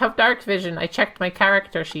 I don't have dark vision. I checked my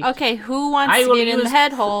character sheet. Okay, who wants I to will get in the use-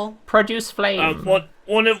 head hole? Produce flame.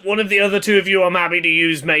 One of the other two of you, I'm happy to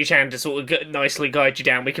use Mage Hand to sort of nicely guide you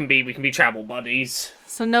down. We can be travel buddies.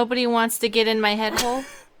 So nobody wants to get in my head hole?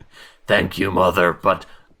 Thank you, Mother, but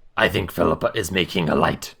I think Phillippa is making a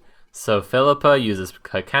light. So Phillippa uses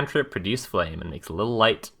her cantrip Produce Flame and makes a little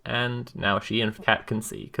light, and now she and Kat can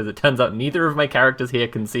see, because it turns out neither of my characters here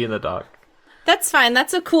can see in the dark. That's fine.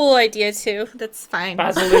 That's a cool idea, too. That's fine.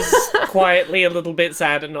 Basil is quietly a little bit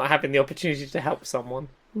sad at not having the opportunity to help someone.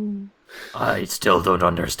 I still don't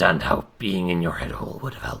understand how being in your head hole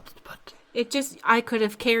would have helped, but I could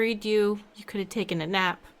have carried you. You could have taken a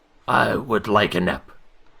nap. I would like a nap.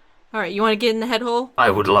 All right, you want to get in the head hole?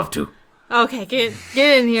 I would love to. Okay, get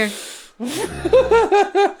in here.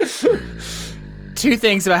 Two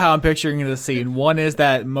things about how I'm picturing the scene. One is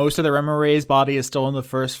that most of the Remorae's body is still on the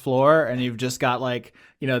first floor, and you've just got like,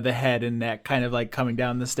 the head and neck kind of like coming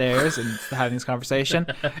down the stairs and having this conversation.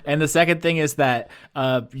 And the second thing is that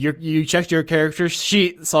you checked your character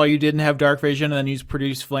sheet, saw you didn't have dark vision, and then you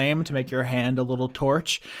produced flame to make your hand a little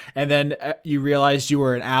torch. And then you realized you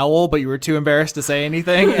were an owl, but you were too embarrassed to say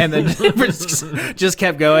anything, and then just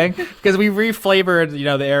kept going. Because we reflavored, the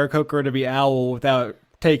Aarakocra to be owl without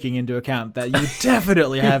taking into account that you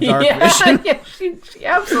definitely have dark vision. Yeah, she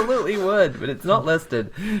absolutely would, but it's not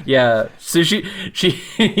listed. Yeah, so she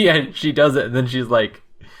does it, and then she's like,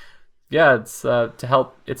 yeah, it's to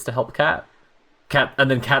help Kat,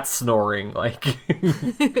 and then Kat's snoring like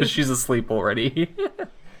because she's asleep already.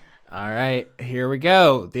 All right, here we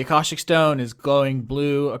go. The Akashic Stone is glowing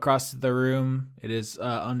blue across the room. It is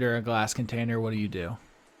under a glass container. What do you do?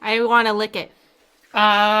 I want to lick it.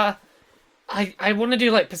 I want to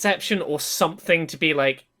do like perception or something to be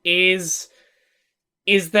like, is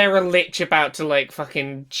there a lich about to like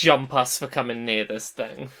fucking jump us for coming near this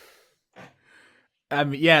thing?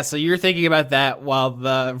 Yeah, so you're thinking about that while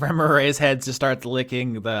the Remorae's head just starts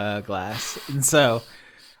licking the glass. And so,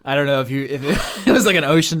 I don't know if it was like an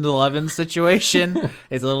Ocean's 11 situation.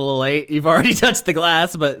 It's a little late. You've already touched the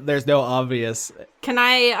glass, but there's no obvious. Can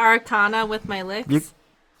I Arcana with my licks?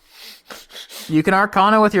 You can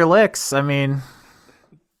Arcana with your licks. I mean,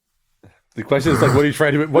 The question is like, what are you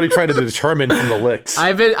trying to determine from the licks?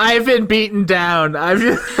 I've been beaten down.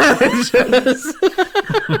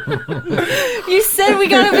 You said we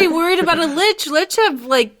gotta be worried about a lich. Lich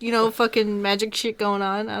have fucking magic shit going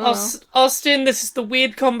on. I don't know. Austin, this is the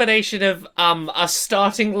weird combination of us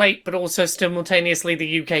starting late, but also simultaneously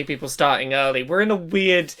the UK people starting early. We're in a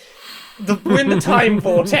weird. We're in the time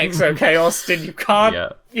vortex, okay, Austin? You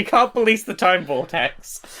can't police the time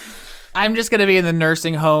vortex. I'm just gonna be in the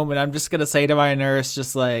nursing home, and I'm just gonna say to my nurse,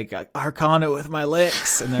 just like Arcana with my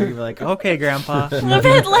licks, and they're gonna be like, "Okay, Grandpa." But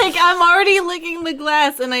I'm already licking the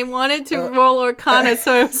glass, and I wanted to roll Arcana,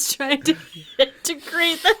 so I was trying to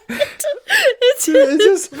create that. It's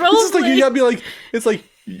just like you gotta be like, it's like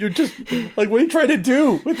you're just like, what are you trying to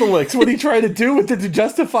do with the licks? What are you trying to do with it to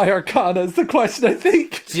justify Arcana? Is the question, I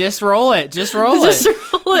think. Just roll it. Just roll it,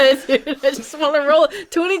 dude. I just want to roll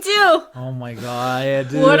it. 22. Oh my god,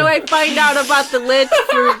 dude. What do I find out about the lich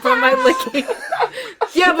from my licking?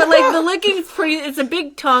 Yeah, but like the licking's pretty. It's a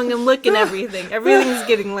big tongue. I'm licking everything. Everything's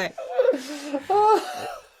getting licked.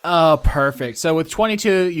 Oh, perfect. So with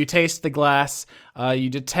 22, you taste the glass.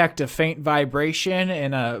 You detect a faint vibration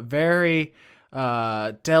and a very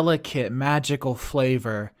delicate magical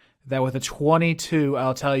flavor that with a 22,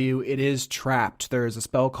 I'll tell you it is trapped. There is a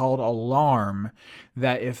spell called Alarm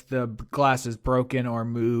that if the glass is broken or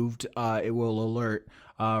moved, it will alert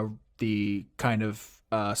the kind of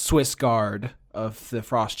Swiss guard of the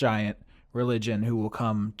Frost Giant religion who will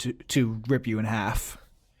come to rip you in half.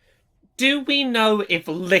 Do we know if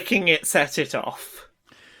licking it set it off?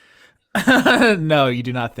 No, you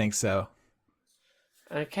do not think so.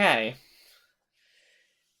 Okay.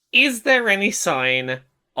 Is there any sign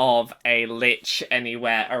of a lich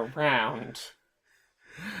anywhere around?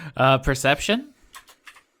 Perception?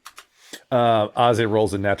 Ozzy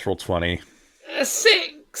rolls a natural 20. A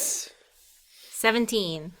 6!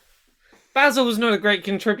 17. Basil was not a great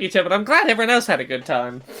contributor, but I'm glad everyone else had a good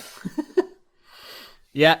time.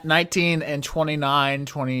 Yeah, 19 and 29.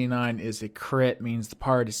 29 is a crit, means the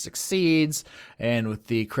party succeeds. And with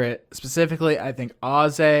the crit specifically, I think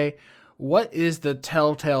Aze, what is the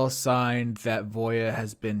telltale sign that Voya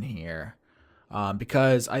has been here?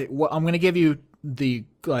 Because I'm going to give you the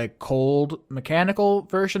cold mechanical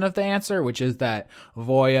version of the answer, which is that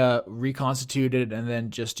Voya reconstituted and then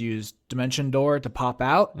just used Dimension Door to pop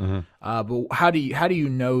out. But how do you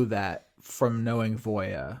know that from knowing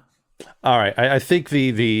Voya? All right, I think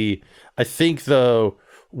the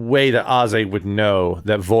way that Aze would know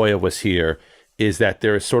that Voya was here is that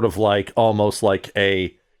there is sort of almost like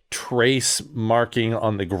a trace marking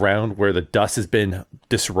on the ground where the dust has been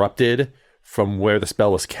disrupted from where the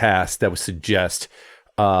spell was cast that would suggest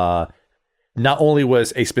not only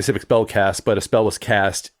was a specific spell cast, but a spell was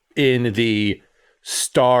cast in the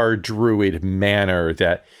star druid manner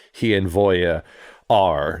that he and Voya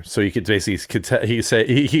are. So you could basically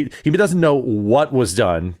he doesn't know what was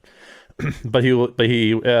done, but he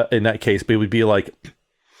in that case, but he would be like,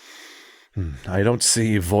 I don't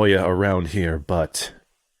see Voya around here, but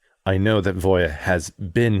I know that Voya has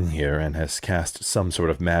been here and has cast some sort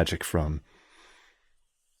of magic from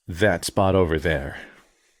that spot over there.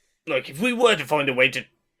 Look, if we were to find a way to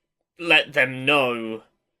let them know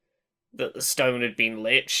that the stone had been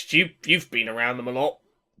liched, you've been around them a lot.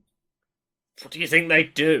 What do you think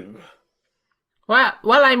they'd do? Well,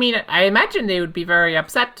 I mean, I imagine they would be very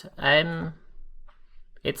upset.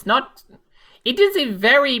 It's not. It is a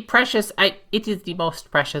very precious. It is the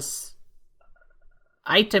most precious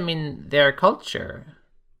item in their culture.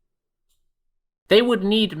 They would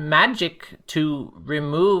need magic to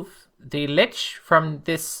remove the lich from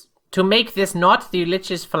this, to make this not the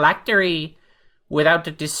lich's phylactery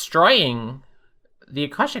without destroying the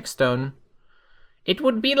Akashic Stone. It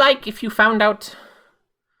would be like if you found out,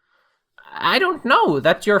 I don't know,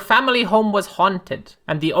 that your family home was haunted,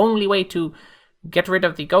 and the only way to get rid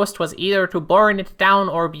of the ghost was either to burn it down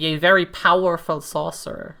or be a very powerful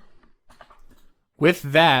sorcerer. With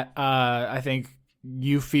that, I think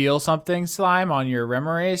you feel something, Slime, on your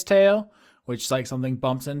Remorae's tail, which something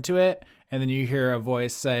bumps into it, and then you hear a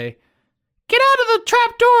voice say, "Get out of the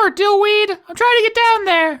trap door, Dillweed! I'm trying to get down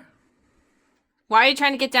there!" Why are you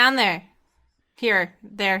trying to get down there? Here.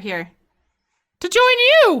 To join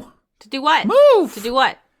you! To do what? Move! To do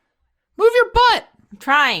what? Move your butt! I'm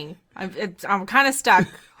trying. I'm kind of stuck.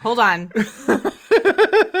 Hold on.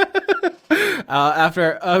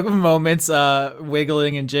 After a moment's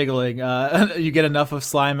wiggling and jiggling, you get enough of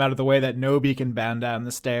Slime out of the way that Nobi can bound down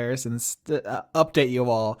the stairs and update you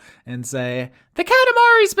all and say, "The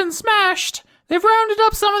Katamari's been smashed! They've rounded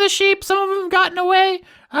up some of the sheep, some of them have gotten away.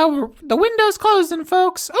 The window's closing,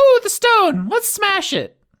 folks. Oh, the stone! Let's smash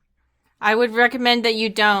it!" I would recommend that you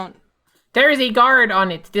don't. There is a guard on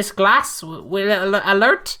it. This glass will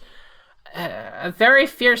alert a very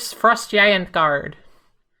fierce frost giant guard.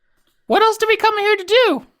 What else do we come here to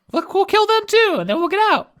do? Look, we'll kill them too, and then we'll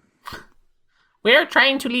get out. We're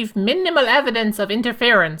trying to leave minimal evidence of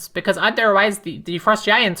interference, because otherwise the frost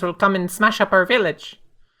giants will come and smash up our village.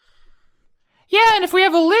 Yeah, and if we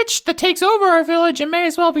have a lich that takes over our village, it may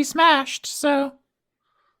as well be smashed, so...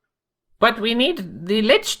 But we need the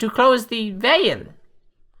lich to close the veil.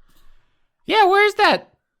 Yeah, where's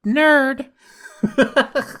that nerd?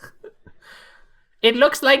 It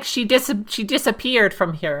looks like she disappeared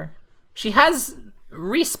from here. She has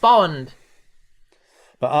respawned.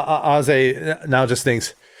 But Aze now just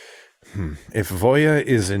thinks, if Voya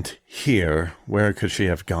isn't here, where could she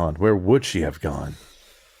have gone? Where would she have gone?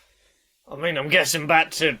 I mean, I'm guessing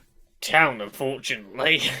back to town,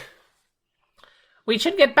 unfortunately. We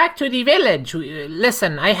should get back to the village.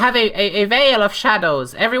 Listen, I have a veil of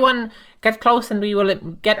shadows. Everyone get close and we will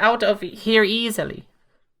get out of here easily.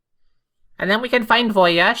 And then we can find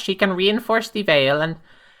Voya. She can reinforce the veil. And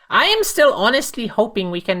I am still honestly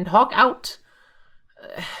hoping we can talk out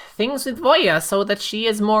things with Voya so that she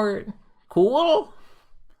is more cool.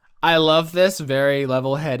 I love this very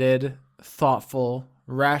level-headed, thoughtful,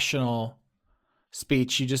 rational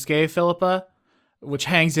speech you just gave, Phillippa, which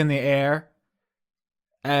hangs in the air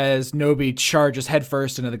as Nobi charges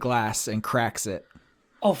headfirst into the glass and cracks it.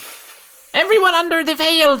 Oh, Everyone under the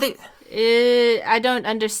veil. I don't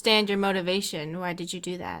understand your motivation. Why did you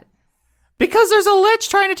do that? Because there's a lich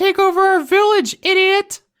trying to take over our village,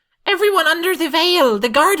 idiot! Everyone under the veil. The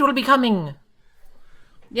guard will be coming.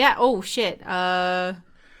 Yeah, oh shit. They're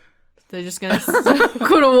just gonna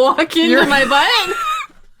walk into my butt?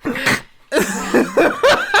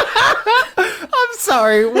 I'm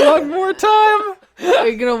sorry, one more time? Are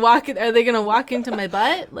they gonna walk into my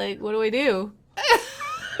butt? Like, what do I do?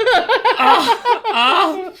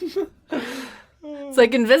 It's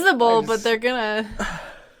like invisible, but they're gonna...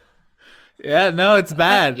 Yeah, no, it's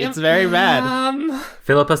bad. It's very bad.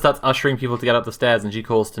 Phillippa starts ushering people to get up the stairs, and she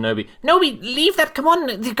calls to Nobi. Nobi, leave that. Come on.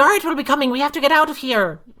 The guard will be coming. We have to get out of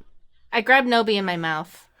here. I grab Nobi in my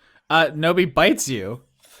mouth. Nobi bites you.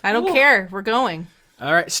 I don't care. We're going.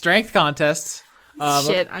 All right, strength contests.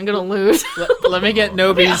 Shit, I'm gonna lose. Let me get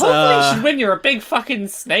Nobi's. hopefully you should win. You're a big fucking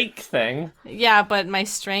snake thing. Yeah, but my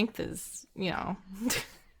strength is,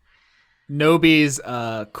 Nobi's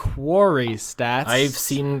quarry stats. I've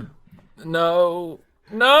seen... No.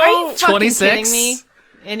 Are you fucking 26? kidding me?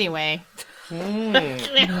 Anyway.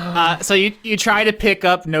 So you try to pick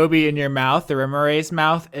up Nobi in your mouth, the Rimare's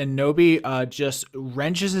mouth, and Nobi just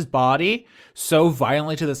wrenches his body so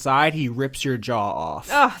violently to the side he rips your jaw off.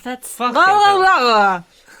 Oh, that's... Fucking Blah, blah, blah, blah.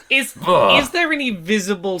 Is there any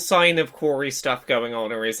visible sign of quarry stuff going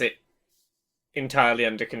on, or is it entirely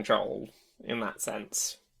under control in that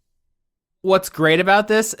sense? What's great about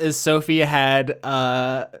this is Sophia had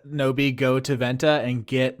Nobi go to Venta and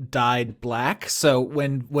get dyed black. So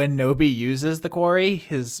when Nobi uses the quarry,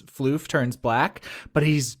 his floof turns black, but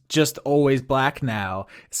he's just always black now,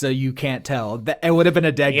 so you can't tell. It would have been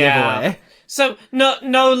a dead giveaway. So no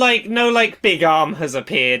big arm has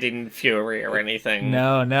appeared in Fury or anything.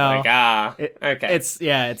 No. Okay. It's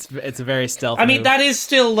a very stealthy. I mean, move. that is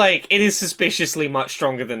still, it is suspiciously much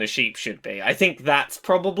stronger than a sheep should be. I think that's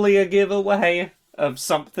probably a giveaway of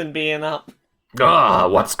something being up.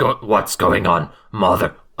 What's going on?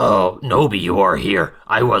 Mother. Oh, Nobi, you are here.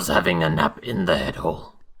 I was having a nap in the head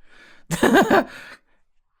hole.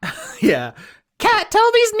 Yeah. Cat,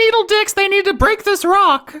 tell these needle dicks they need to break this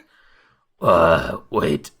rock.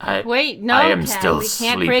 Wait. Wait, no, I am Cat, still we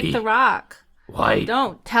can't sleepy. break the rock. Why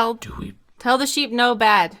Don't. Tell the sheep no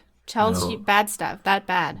bad. Tell the sheep bad stuff. That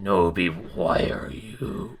bad. Nobi,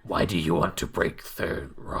 why do you want to break the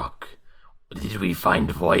rock? Did we find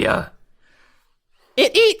Voya?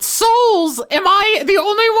 It eats souls. Am I the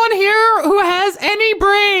only one here who has any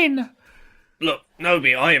brain? Look,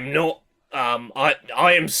 Nobi, I am not. I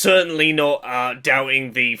am certainly not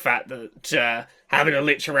doubting the fact that having a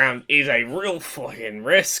lich around is a real fucking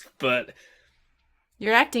risk, but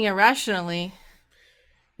You're acting irrationally.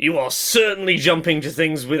 you are certainly jumping to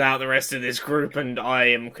things without the rest of this group, and I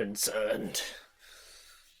am concerned.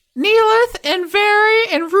 Neelith and Very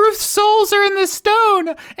and Ruth's souls are in the stone,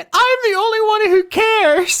 and I'm the only one who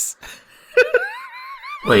cares.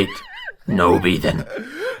 Wait, Nobi, then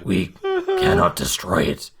we cannot destroy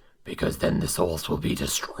it, because then the souls will be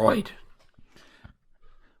destroyed.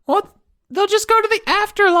 Well, they'll just go to the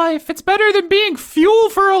afterlife. It's better than being fuel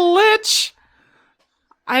for a lich.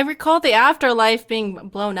 I recall the afterlife being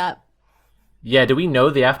blown up. Yeah, do we know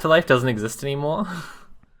the afterlife doesn't exist anymore?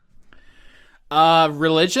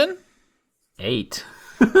 Religion? 8.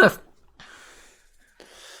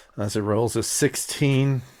 As it rolls a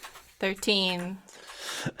 16. 13.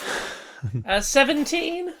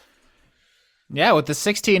 17? Yeah, with the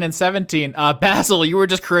 16 and 17. Basil, you were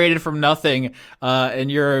just created from nothing, and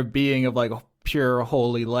you're a being of pure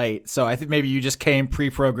holy light. So I think maybe you just came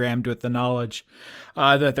pre-programmed with the knowledge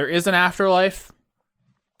that there is an afterlife,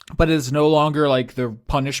 but it is no longer the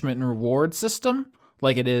punishment and reward system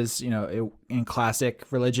like it is, in classic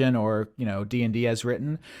religion or, D&D as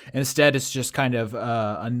written. Instead, it's just kind of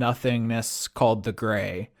a nothingness called the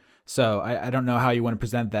gray. So I don't know how you want to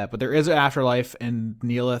present that, but there is an afterlife, and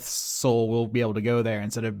Neelith's soul will be able to go there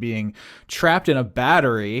instead of being trapped in a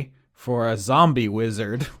battery for a zombie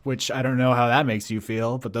wizard, which I don't know how that makes you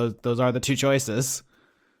feel, but those are the two choices.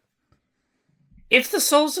 If the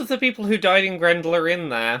souls of the people who died in Grendel are in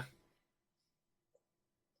there,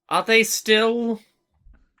 are they still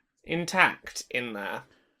intact in there?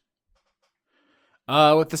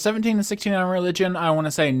 With the 17 and 16 on religion, I want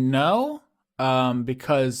to say no.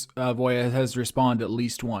 Because Voya has respawned at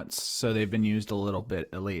least once, so they've been used a little bit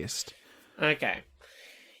at least. Okay.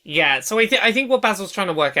 Yeah, so I think what Basil's trying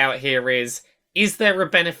to work out here is, is there a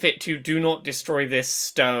benefit to do not destroy this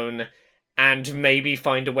stone and maybe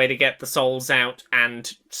find a way to get the souls out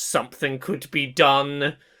and something could be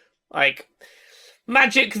done? Like,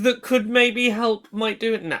 magic that could maybe help might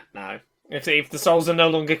do it? No. If the souls are no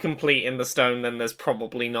longer complete in the stone, then there's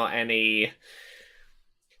probably not any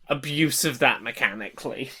abuse of that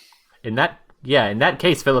mechanically. In that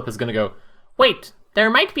case, Philip is going to go, Wait, there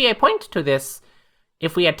might be a point to this.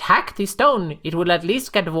 If we attack the stone, it will at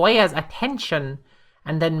least get Voya's attention,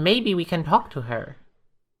 and then maybe we can talk to her.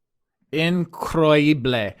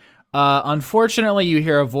 Incroyable. Unfortunately, you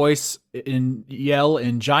hear a voice yell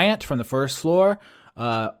in Giant from the first floor.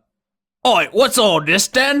 Oi, what's all this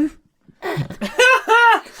then?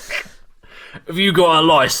 Have you got a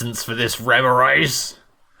license for this Remerace?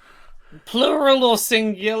 Plural or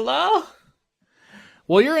singular?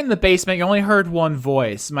 Well, you're in the basement. You only heard one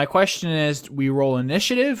voice. My question is, do we roll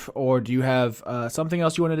initiative, or do you have something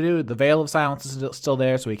else you want to do? The Veil of Silence is still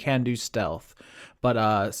there, so we can do stealth.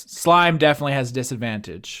 But Slime definitely has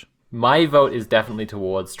disadvantage. my vote is definitely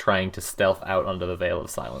towards trying to stealth out under the Veil of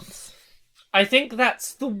Silence. I think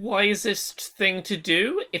that's the wisest thing to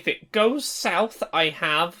do. If it goes south, I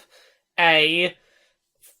have a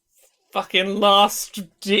fucking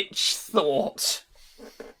last-ditch thought.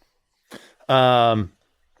 That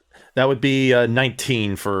would be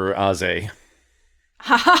 19 for Aze.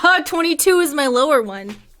 Haha, 22 is my lower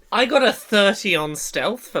one. I got a 30 on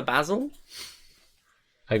stealth for Basil.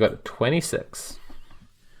 I got a 26.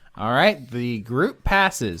 All right, the group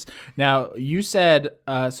passes. Now, you said,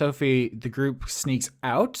 Sophie, the group sneaks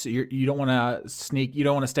out. You don't want to sneak. You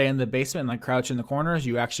don't want to stay in the basement and like crouch in the corners.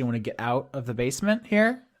 You actually want to get out of the basement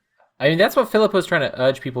here. I mean, that's what Phillippa was trying to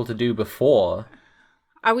urge people to do before.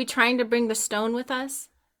 Are we trying to bring the stone with us?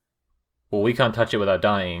 Well, we can't touch it without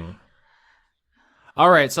dying. All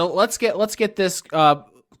right, so let's get this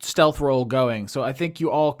stealth roll going. So I think you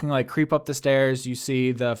all can like creep up the stairs. You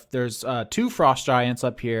see there's two frost giants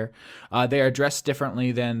up here. They are dressed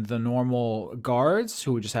differently than the normal guards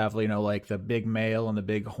who would just have, you know, like the big mail and the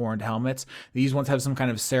big horned helmets. These ones have some kind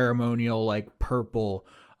of ceremonial like purple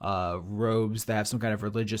robes that have some kind of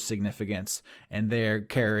religious significance, and they're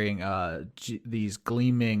carrying these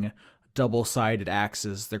gleaming double-sided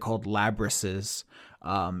axes. They're called labrises.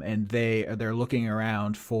 And they're looking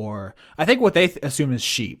around for, I think what they assume is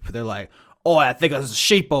sheep. They're like, oh, I think there's a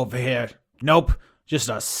sheep over here. Nope, just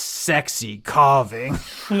a sexy carving.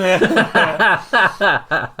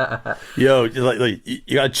 Yo, like,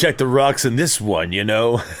 you gotta check the rocks in this one, you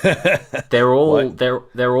know? They're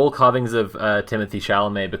all carvings of Timothy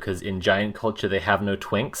Chalamet, because in giant culture they have no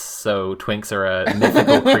twinks, so twinks are a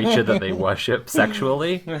mythical creature that they worship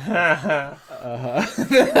sexually.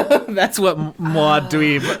 That's what Maud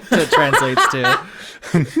Dweeb translates to.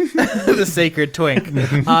 The sacred twink.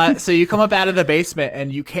 So you come up out of the basement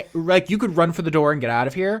and you can't, like, you could run for the door and get out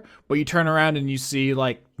of here, but you turn around and you see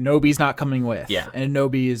like Nobi's not coming with. Yeah. And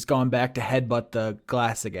Nobi is gone back to headbutt the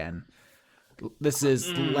glass again. This is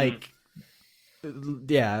like,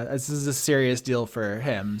 yeah, this is a serious deal for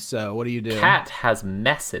him. So what do you do? Cat has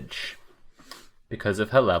message because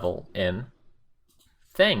of her level in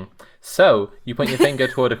thing. So you point your finger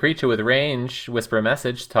toward a creature with range, whisper a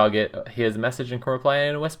message, target hears a message and can reply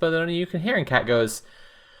in a whisper that only you can hear, and Cat goes,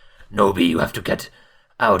 Nobi, you have to get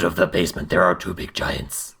out of the basement. There are two big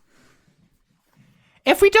giants.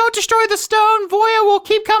 If we don't destroy the stone, Voya will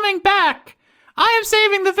keep coming back. I am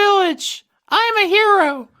saving the village. I am a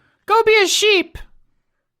hero. Go be a sheep.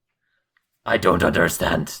 I don't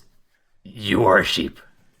understand. You are a sheep.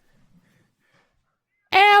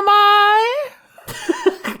 Am I?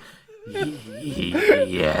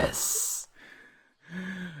 Yes.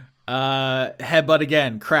 Headbutt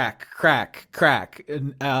again. Crack, crack, crack.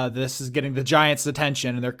 And, this is getting the giants'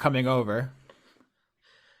 attention, and they're coming over.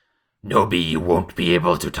 Nobi, you won't be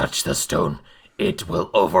able to touch the stone. It will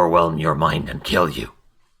overwhelm your mind and kill you.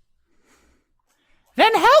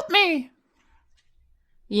 Then help me.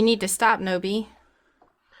 You need to stop, Nobi.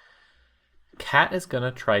 Cat is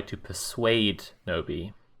gonna try to persuade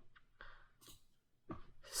Nobi.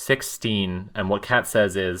 16, and what Cat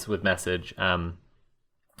says is, with message,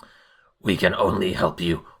 We can only help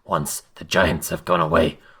you once the giants have gone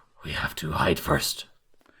away. We have to hide first.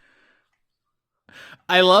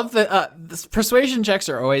 I love that this persuasion checks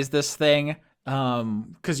are always this thing.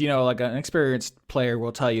 Because, you know, like an experienced player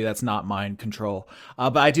will tell you that's not mind control.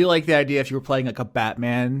 But I do like the idea if you were playing like a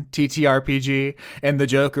Batman TTRPG and the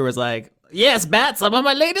Joker was like, yes, Bats, I'm on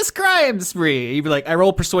my latest crime spree. You'd be like, I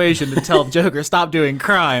roll persuasion to tell the Joker, stop doing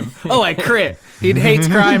crime. Oh, I crit. He hates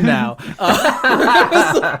crime now.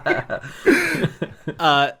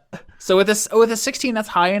 So with a 16, that's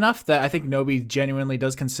high enough that I think Nobi genuinely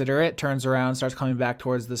does consider it. Turns around, starts coming back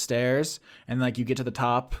towards the stairs, and like you get to the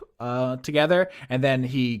top together, and then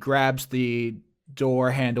he grabs the door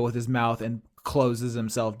handle with his mouth and closes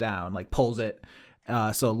himself down, like pulls it.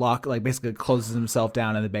 So lock, like basically closes himself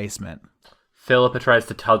down in the basement. Phillippa tries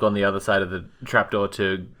to tug on the other side of the trapdoor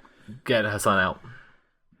to get her son out.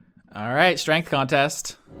 All right, strength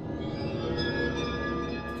contest.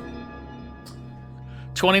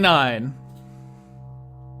 29.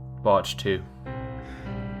 Botch 2.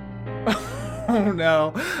 Oh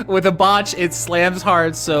no. With a botch, it slams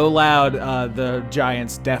hard so loud, the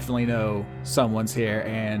giants definitely know someone's here,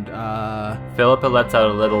 and Phillippa lets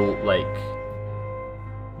out a little, like,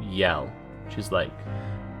 yell. She's like,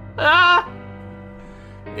 ah!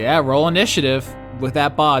 yeah, roll initiative. With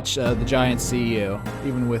that botch, the giants see you,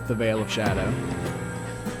 even with the veil of shadow.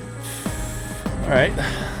 All right.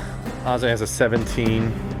 Ozzy has a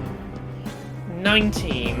 17.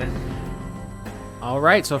 19. All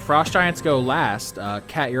right, so frost giants go last.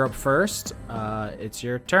 Kat, you're up first. It's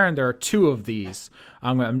your turn. There are 2 of these.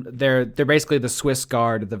 They're basically the Swiss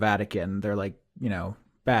Guard of the Vatican. They're like,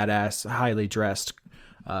 badass, highly dressed,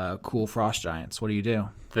 cool frost giants. What do you do?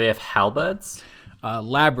 Do they have halberds?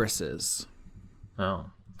 Labrises. Oh.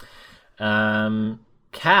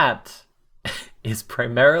 Kat is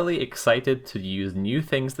primarily excited to use new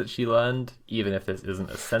things that she learned, even if this isn't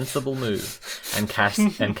a sensible move, and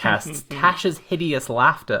casts Tash's hideous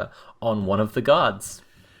laughter on one of the guards.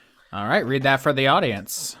 All right, read that for the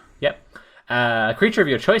audience. Yep. A creature of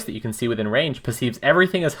your choice that you can see within range perceives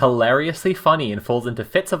everything as hilariously funny and falls into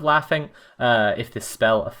fits of laughing if this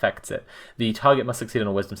spell affects it. The target must succeed on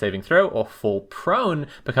a wisdom saving throw or fall prone,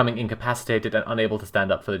 becoming incapacitated and unable to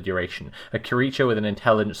stand up for the duration. A creature with an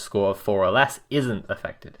intelligence score of 4 or less isn't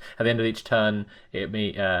affected. At the end of each turn,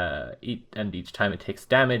 each time it takes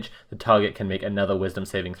damage, the target can make another wisdom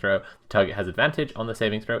saving throw. The target has advantage on the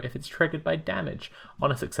saving throw if it's triggered by damage.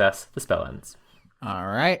 On a success, the spell ends. All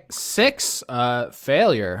right, 6,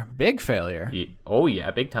 failure, big failure. Oh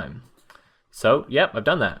yeah, big time. So, yep, I've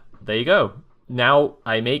done that. There you go. Now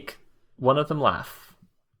I make one of them laugh.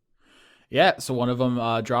 Yeah, so one of them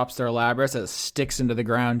drops their labris, it sticks into the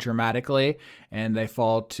ground dramatically, and they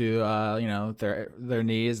fall to their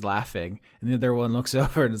knees laughing. And the other one looks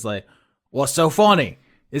over and is like, "What's so funny?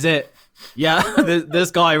 Is it?" Yeah,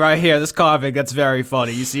 this guy right here, this carving, that's very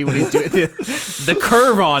funny. You see what he's doing? The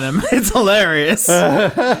curve on him, it's hilarious.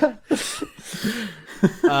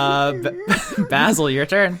 Basil, your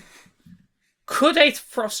turn. Could a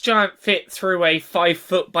frost giant fit through a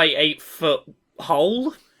 5-foot by 8-foot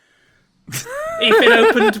hole? If it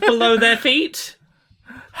opened below their feet?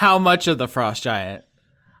 How much of the frost giant?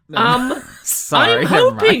 I'm Sorry,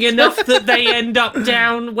 hoping enough that they end up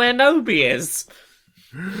down where Nobi is.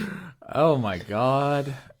 Oh my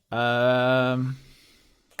god. Because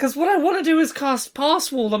what I want to do is cast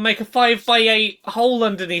Pass Wall and make a 5 by 8 hole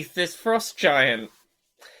underneath this frost giant.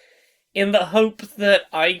 In the hope that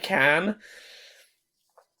I can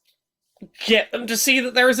get them to see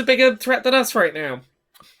that there is a bigger threat than us right now.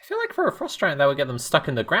 I feel like for a frost giant, that would get them stuck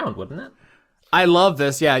in the ground, wouldn't it? I love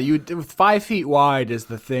this. Yeah, with 5 feet wide is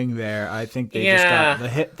the thing there. I think they just got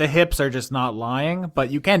the hips are just not lying, but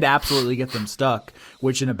you can absolutely get them stuck,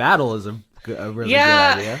 which in a battle is a really good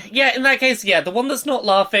idea. Yeah, in that case, yeah, the one that's not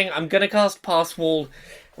laughing, I'm gonna cast Pass Wall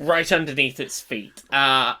right underneath its feet.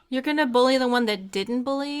 You're gonna bully the one that didn't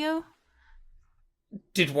bully you?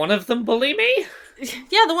 Did one of them bully me?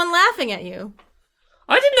 Yeah, the one laughing at you.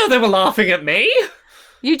 I didn't know they were laughing at me.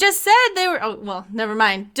 You just said they were. Oh, well, never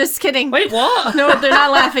mind. Just kidding. Wait, what? No, they're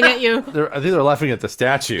not laughing at you. I think they're laughing at the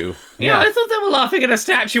statue. Yeah, I thought they were laughing at a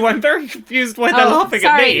statue. I'm very confused why they're laughing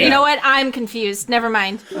sorry. at me. You know what? I'm confused. Never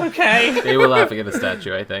mind. Okay. They were laughing at a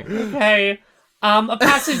statue, I think. Okay. A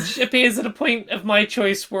passage appears at a point of my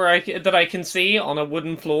choice that I can see on a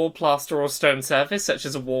wooden floor, plaster, or stone surface, such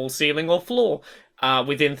as a wall, ceiling, or floor,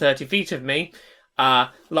 within 30 feet of me.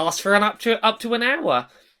 Lasts for up to an hour.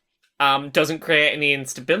 Doesn't create any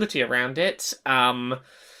instability around it.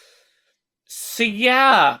 So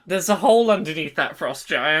yeah, there's a hole underneath that frost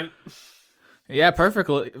giant. Yeah,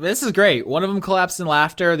 perfectly. This is great. One of them collapses in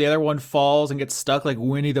laughter. The other one falls and gets stuck like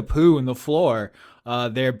Winnie the Pooh in the floor.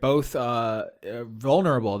 They're both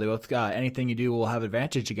vulnerable. They both anything you do will have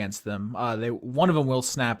advantage against them. One of them will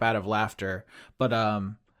snap out of laughter, but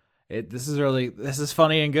this is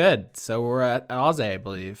funny and good. So we're at Oze, I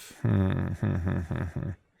believe.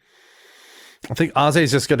 I think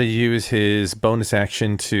Ozzy's just going to use his bonus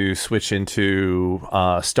action to switch into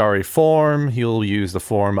starry form. He'll use the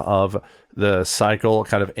form of the cycle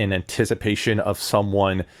kind of in anticipation of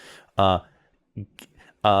someone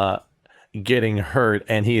getting hurt,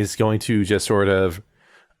 and he is going to just sort of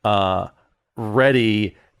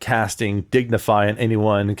ready casting Dignify on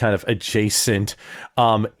anyone kind of adjacent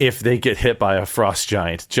if they get hit by a frost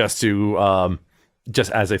giant, just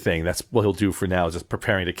as a thing. That's what he'll do for now, just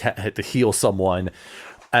preparing to heal someone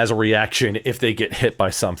as a reaction if they get hit by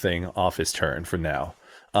something off his turn for now.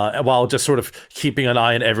 While just sort of keeping an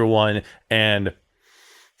eye on everyone and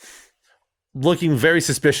looking very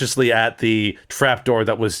suspiciously at the trapdoor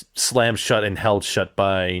that was slammed shut and held shut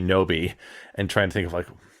by Nobi, and trying to think of like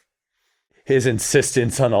his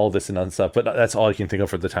insistence on all this and stuff. But that's all I can think of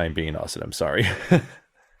for the time being, Austin. I'm sorry.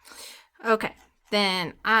 Okay,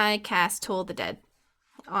 then I cast Toll the Dead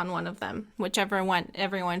on one of them, whichever one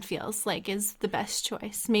everyone feels like is the best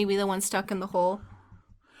choice. Maybe the one stuck in the hole.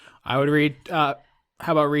 I would read. How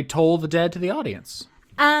about read Toll the Dead to the audience?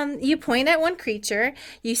 You point at one creature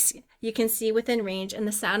you can see within range, and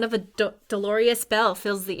the sound of a dolorous bell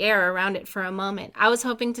fills the air around it for a moment. I was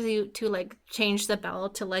hoping to like change the bell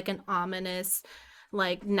to like an ominous,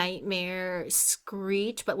 like nightmare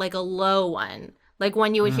screech, but like a low one, like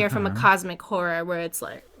one you would hear from a cosmic horror, where it's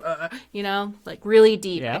like, like really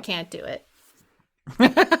deep. Yeah. I can't do it.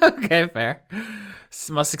 Okay, fair.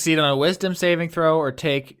 Must succeed on a wisdom saving throw or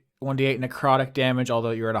take 1d8 necrotic damage,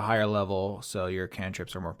 although you're at a higher level, so your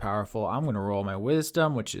cantrips are more powerful. I'm going to roll my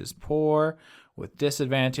wisdom, which is poor, with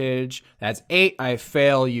disadvantage. That's 8. I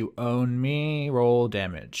fail. You own me. Roll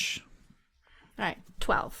damage. All right,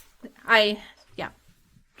 12.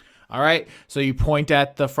 All right, so you point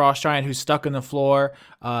at the frost giant who's stuck in the floor.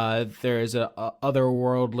 There is a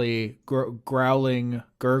otherworldly growling,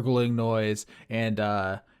 gurgling noise,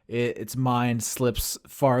 and its mind slips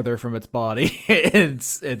farther from its body.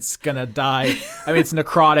 it's gonna die. I mean, it's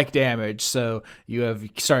necrotic damage, so you have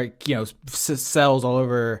cells all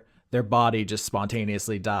over their body just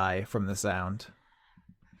spontaneously die from the sound.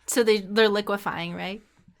 So they're liquefying, right?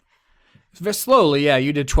 Very slowly, yeah.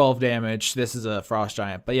 You did 12 damage. This is a frost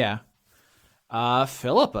giant, but yeah.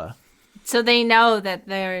 Phillippa. So they know that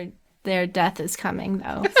their death is coming,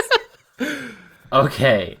 though.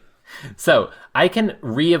 Okay. So I can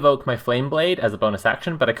re-evoke my Flame Blade as a bonus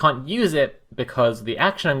action, but I can't use it because the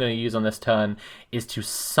action I'm going to use on this turn is to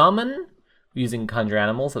summon, using Conjure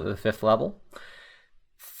Animals at the 5th level,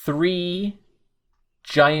 3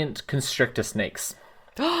 giant constrictor snakes.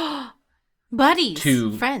 Buddies,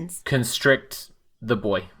 to friends. Constrict the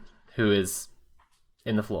boy who is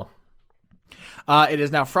in the floor. It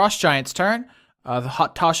is now Frost Giant's turn.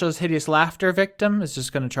 The Tasha's Hideous Laughter victim is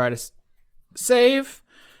just going to try to save.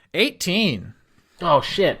 18. Oh,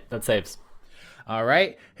 shit. That saves. All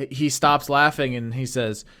right. He stops laughing and he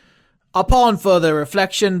says, upon further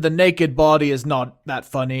reflection, the naked body is not that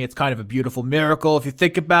funny. It's kind of a beautiful miracle if you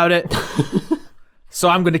think about it. So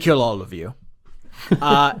I'm going to kill all of you.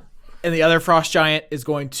 And the other frost giant is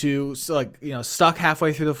going to, stuck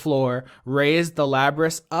halfway through the floor, raise the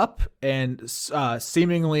Labrys up and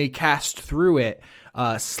seemingly cast through it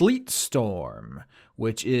Sleet Storm,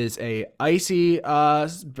 which is a icy,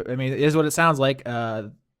 it is what it sounds like,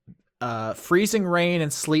 freezing rain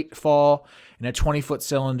and sleet fall in a 20-foot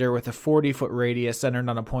cylinder with a 40-foot radius centered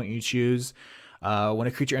on a point you choose. When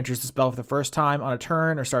a creature enters the spell for the first time on a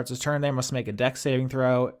turn or starts its turn, they must make a dex saving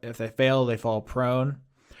throw. If they fail, they fall prone.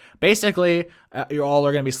 Basically, you all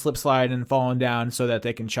are going to be slip sliding and falling down so that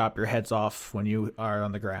they can chop your heads off when you are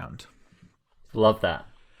on the ground. Love that.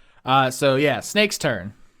 So yeah, Snake's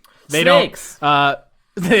turn. Snakes!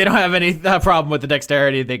 They don't have any problem with the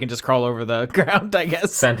dexterity. They can just crawl over the ground, I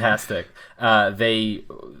guess. Fantastic.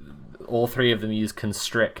 All three of them use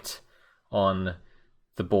Constrict on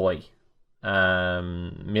the boy.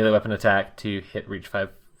 Melee weapon attack to hit reach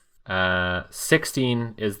 5.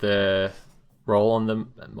 16 is the roll on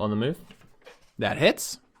the move. That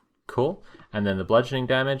hits. Cool. And then the bludgeoning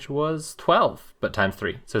damage was 12, but times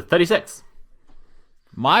 3. So 36.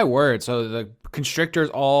 My word. So the constrictors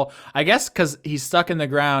all, I guess because he's stuck in the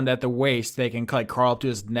ground at the waist, they can crawl up to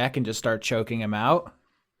his neck and just start choking him out.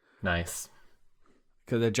 Nice.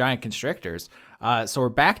 Because they're giant constrictors. So we're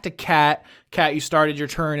back to Cat. Cat, you started your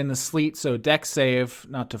turn in the sleet, so dex save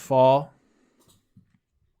not to fall.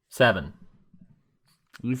 7.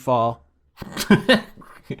 You fall.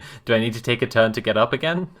 Do I need to take a turn to get up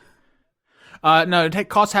again? No, it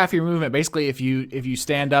costs half your movement. Basically, if you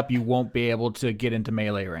stand up, you won't be able to get into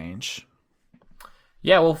melee range.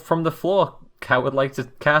 Yeah, well, from the floor, Cat would like to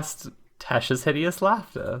cast Tasha's Hideous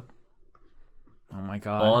Laughter. Oh my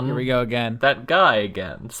god. On Here we go again. that guy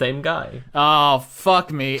again. Same guy. Oh,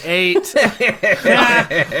 fuck me. 8.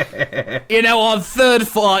 You know, on third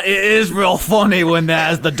thought, it is real funny when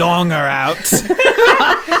there's the donger out.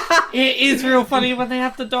 It is real funny when they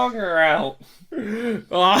have the dogger out.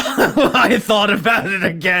 Oh, I thought about it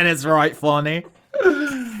again. It's right funny.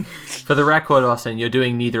 For the record, Austin, you're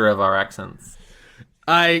doing neither of our accents.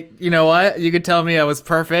 You know what? You could tell me I was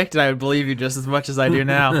perfect, and I would believe you just as much as I do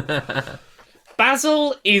now.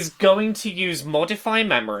 Basil is going to use Modify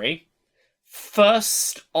Memory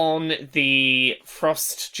first on the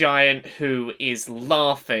frost giant who is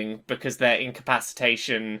laughing because their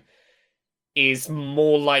incapacitation is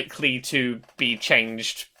more likely to be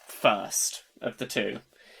changed first of the two.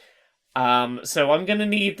 So I'm going to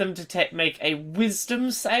need them to make a wisdom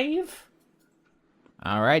save.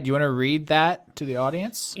 All right. Do you want to read that to the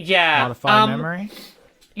audience? Yeah. Modify memory.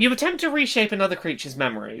 You attempt to reshape another creature's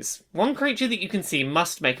memories. One creature that you can see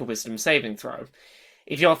must make a wisdom saving throw.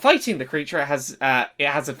 If you're fighting the creature, it has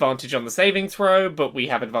advantage on the saving throw, but we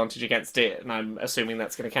have advantage against it, and I'm assuming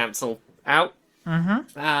that's going to cancel out.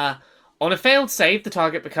 On a failed save, the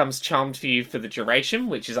target becomes charmed for you for the duration,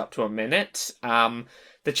 which is up to a minute.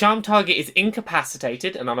 The charmed target is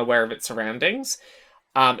incapacitated and unaware of its surroundings.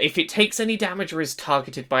 If it takes any damage or is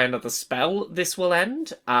targeted by another spell, this will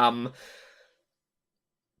end.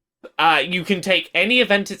 You can take any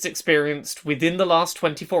event it's experienced within the last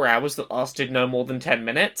 24 hours that lasted no more than 10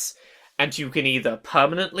 minutes, and you can either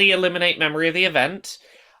permanently eliminate memory of the event,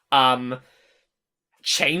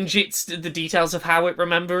 change the details of how it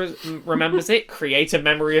remembers it, create a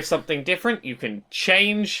memory of something different. You can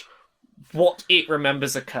change what it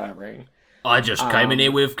remembers occurring. I just came in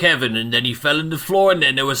here with Kevin, and then he fell in the floor, and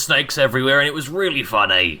then there were snakes everywhere, and it was really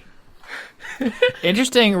funny.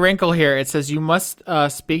 Interesting wrinkle here. It says you must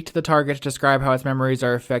speak to the target to describe how its memories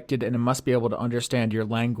are affected, and it must be able to understand your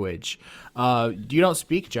language. You don't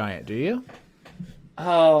speak giant, do you?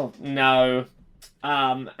 Oh, no.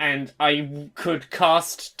 And I could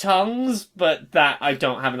cast tongues, but that I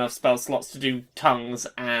don't have enough spell slots to do tongues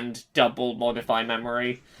and double modify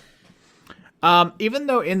memory. Even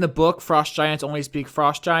though in the book Frost Giants only speak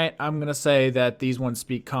Frost Giant, I'm gonna say that these ones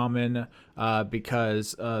speak Common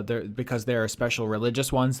because they're special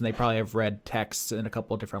religious ones, and they probably have read texts in a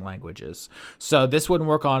couple of different languages. So this wouldn't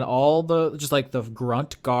work on all just like the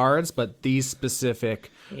grunt guards, but these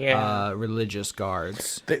specific religious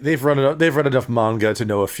guards. They've read enough manga to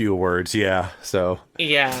know a few words. Yeah, so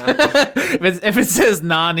Yeah. If it says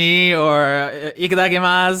nani or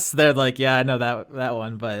ikadakimasu, they're like, yeah, I know that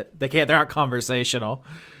one, but they're not conversational.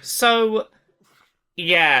 So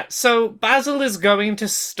Basil is going to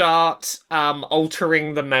start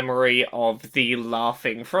altering the memory of the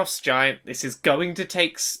laughing frost giant. This is going to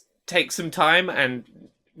take some time, and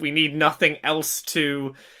we need nothing else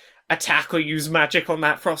to attack or use magic on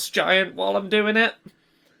that frost giant while I'm doing it.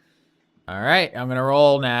 All right, I'm gonna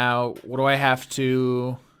roll now. What do I have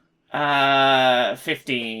to?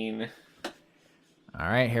 15. All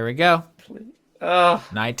right, here we go. Oh,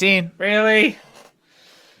 19. really?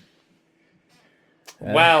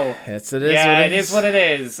 Well, It is what it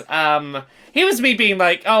is. Here was me being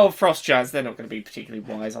like, oh, frost giants, they're not going to be particularly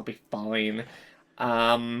wise, I'll be fine.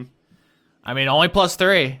 I mean, only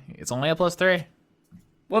 +3. It's only a +3.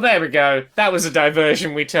 Well, there we go. That was a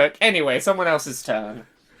diversion we took. Anyway, someone else's turn.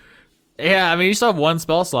 Yeah, I mean, you still have one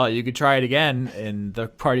spell slot. You could try it again, and the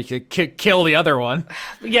party could kill the other one.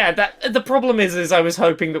 Yeah, the problem is I was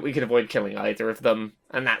hoping that we could avoid killing either of them,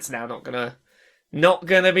 and that's now not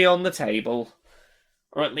gonna be on the table.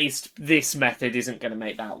 Or at least this method isn't gonna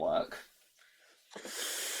make that work.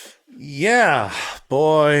 yeah,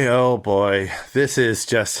 boy, oh boy, this is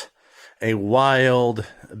just a wild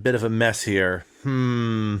bit of a mess here.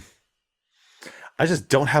 I just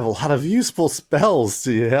don't have a lot of useful spells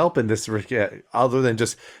to help in this other than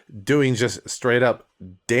just doing straight up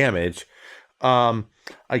damage. I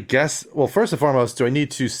guess, well, first and foremost, do I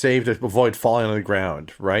need to save to avoid falling on the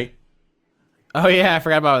ground, right? Oh yeah, I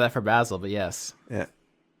forgot about that for Basil, but yes. Yeah.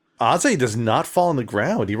 Ozzy does not fall on the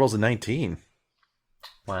ground. He rolls a 19.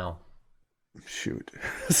 Wow. Shoot.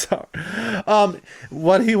 So,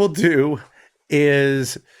 what he will do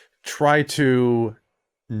is try to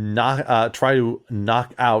knock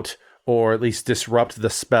out or at least disrupt the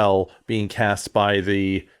spell being cast by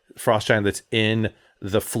the frost giant that's in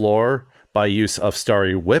the floor by use of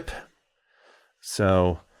Starry Whip.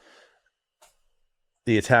 So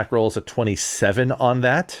the attack rolls a 27 on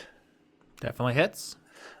that. Definitely hits.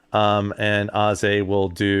 And Aze will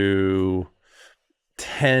do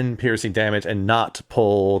 10 piercing damage and not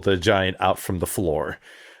pull the giant out from the floor.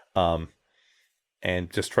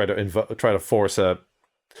 and just try to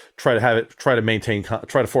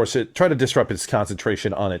disrupt its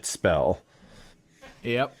concentration on its spell.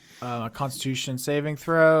 Yep. A Constitution saving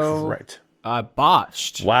throw. Right.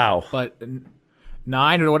 Botched. Wow. But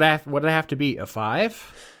 9. What did it have to be? A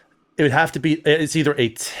 5? It would have to be. It's either a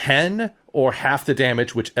 10 or half the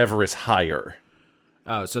damage, whichever is higher.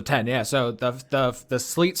 Oh, so 10. Yeah. So the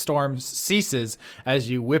sleet storm ceases as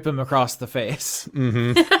you whip him across the face.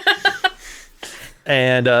 Mm-hmm.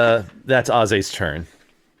 And that's Aze's turn.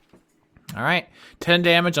 All right. 10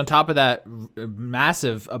 damage on top of that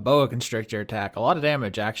massive boa constrictor attack. A lot of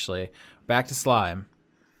damage, actually. Back to Slime.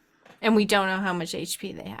 And we don't know how much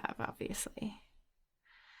HP they have, obviously.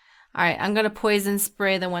 All right, I'm going to poison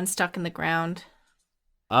spray the one stuck in the ground.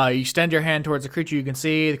 You extend your hand towards a creature you can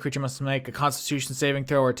see. The creature must make a Constitution saving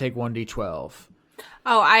throw or take 1d12.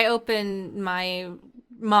 Oh, I open my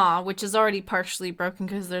maw, which is already partially broken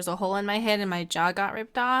because there's a hole in my head and my jaw got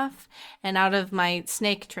ripped off. And out of my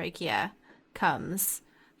snake trachea comes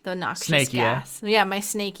the noxious Snakea. gas. Yeah, my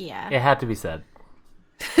snakea. It had to be said.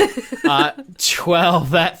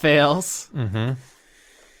 12, that fails.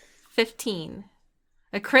 15.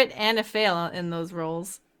 A crit and a fail in those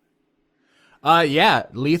rolls. Yeah,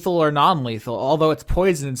 lethal or non-lethal. Although it's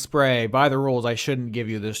poison spray, by the rules, I shouldn't give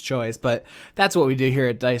you this choice. But that's what we do here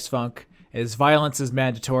at Dice Funk, is violence is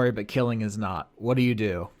mandatory, but killing is not. What do you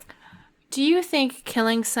do? Do you think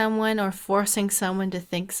killing someone or forcing someone to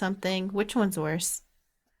think something, which one's worse?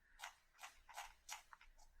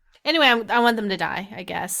 Anyway, I want them to die, I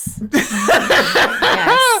guess.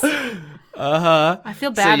 Yes. I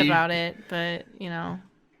feel bad about it, but,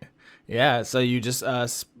 Yeah, so you just,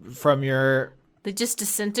 from your... They just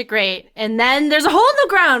disintegrate, and then there's a hole in the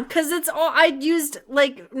ground, because it's all... I used,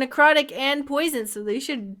 necrotic and poison, so they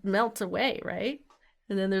should melt away, right?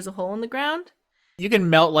 And then there's a hole in the ground? You can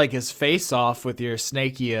melt, his face off with your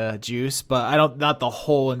snakea juice, but not the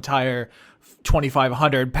whole entire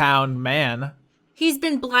 2,500-pound man. He's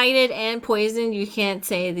been blighted and poisoned. You can't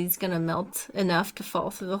say that he's going to melt enough to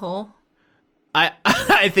fall through the hole.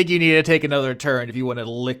 I think you need to take another turn if you want to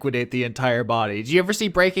liquidate the entire body. Did you ever see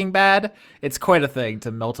Breaking Bad? It's quite a thing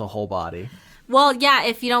to melt a whole body. Well, yeah,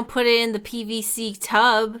 if you don't put it in the PVC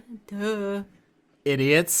tub. Duh.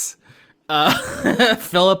 Idiots.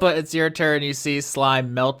 Phillippa, it's your turn. You see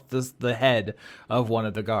Slime melt the head of one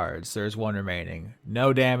of the guards. There's one remaining.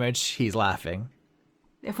 No damage. He's laughing.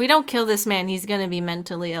 If we don't kill this man, he's going to be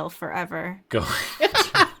mentally ill forever. Go. We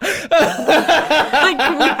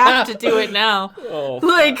have to do it now. Oh.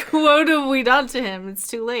 What have we done to him? It's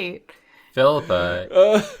too late.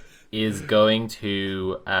 Phillippa is going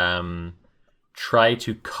to try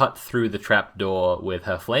to cut through the trapdoor with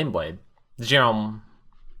her flame blade. Jump.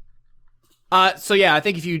 So yeah, I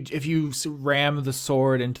think if you ram the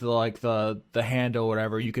sword into the handle or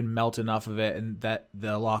whatever, you can melt enough of it, and that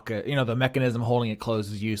the lock, the mechanism holding it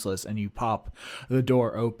closed is useless, and you pop the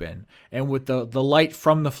door open. And with the light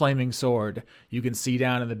from the flaming sword, you can see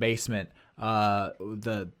down in the basement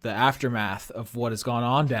the aftermath of what has gone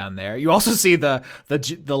on down there. You also see the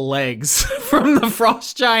legs from the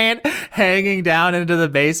frost giant hanging down into the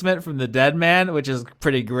basement from the dead man, which is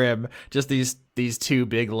pretty grim. Just these two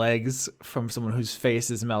big legs from someone whose face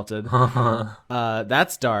is melted.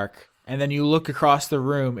 That's dark. And then you look across the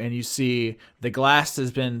room and you see the glass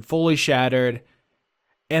has been fully shattered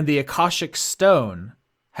and the Akashic stone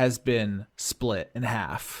has been split in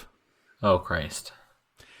half. Oh, Christ.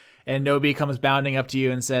 And Nobi comes bounding up to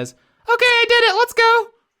you and says, "Okay, I did it. Let's go."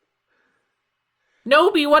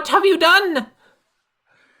 Nobi, what have you done?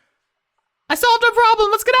 I solved our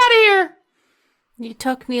problem. Let's get out of here. You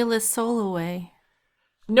took Neela's soul away.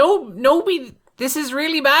 No, Nobi, this is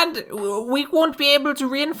really bad. We won't be able to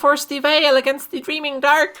reinforce the veil against the dreaming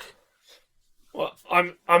dark. Well,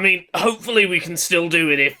 I mean, hopefully we can still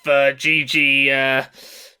do it if Gigi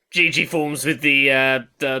forms with the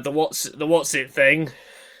what's it thing.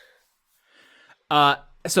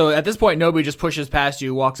 So at this point, Nobi just pushes past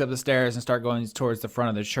you, walks up the stairs, and start going towards the front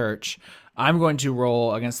of the church. I'm going to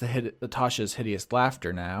roll against Tasha's hideous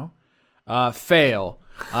laughter now. Fail.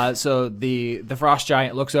 So the frost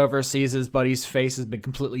giant looks over, sees his buddy's face has been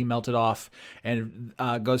completely melted off, and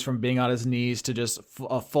goes from being on his knees to just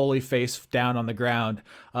fully face down on the ground,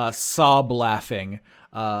 sob laughing,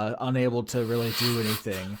 unable to really do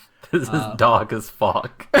anything. This is dark as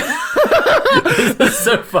fuck. This is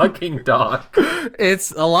so fucking dark.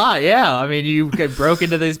 It's a lot, yeah. I mean, you broke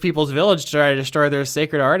into these people's village to try to destroy their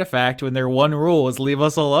sacred artifact when their one rule was leave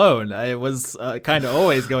us alone. It was kind of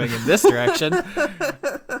always going in this direction.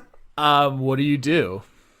 What do you do?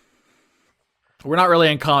 We're not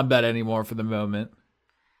really in combat anymore for the moment.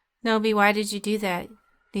 Nobi, why did you do that?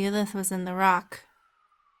 Neelith was in the rock.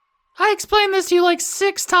 I explained this to you like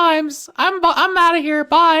 6 times. I'm out of here.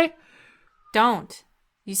 Bye. Don't.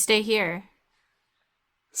 You stay here.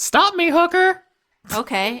 Stop me, hooker.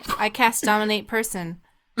 Okay, I cast Dominate Person.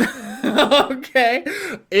 Okay.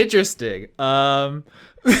 Interesting. Redominate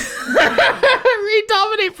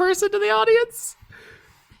person to the audience.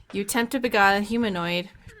 You attempt to beguile a humanoid.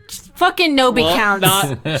 Fucking Nobi counts.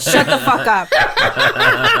 Not. Shut the fuck up.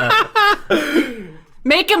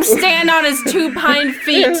 Make him stand on his 2 hind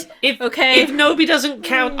feet. Okay? If Nobi doesn't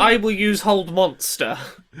count, I will use Hold Monster.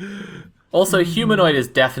 Also, humanoid is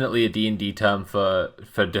definitely a D&D term for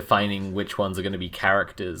defining which ones are going to be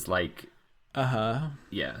characters. Like,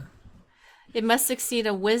 yeah. It must succeed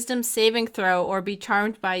a wisdom saving throw or be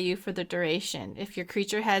charmed by you for the duration. If you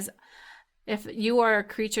are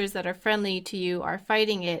creatures that are friendly to you are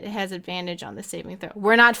fighting it, it has advantage on the saving throw.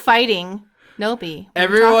 We're not fighting. Nobi.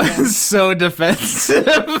 Everyone's so defensive.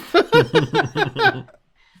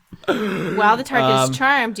 While the target is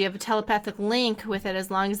charmed, you have a telepathic link with it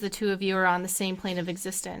as long as the 2 of you are on the same plane of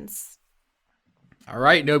existence. All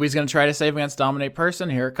right, Nobi's going to try to save against Dominate Person.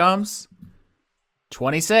 Here it comes.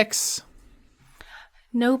 26.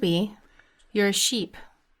 Nobi, you're a sheep.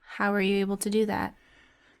 How are you able to do that?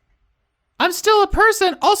 I'm still a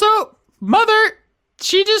person. Also, Mother,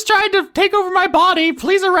 she just tried to take over my body.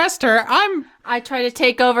 Please arrest her. I try to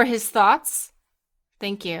take over his thoughts.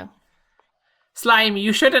 Thank you. Slime,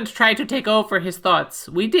 you shouldn't try to take over his thoughts.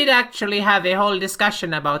 We did actually have a whole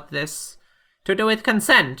discussion about this. To do with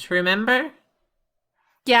consent, remember?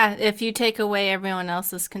 Yeah, if you take away everyone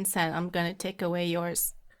else's consent, I'm going to take away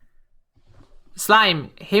yours.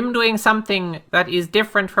 Slime, him doing something that is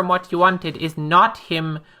different from what you wanted is not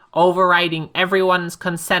him overriding everyone's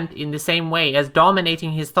consent in the same way as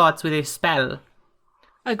dominating his thoughts with a spell.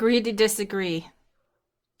 Agree to disagree.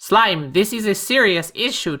 Slime, this is a serious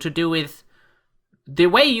issue to do with the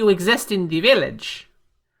way you exist in the village.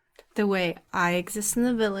 The way I exist in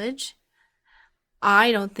the village,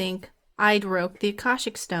 I don't think I'd broke the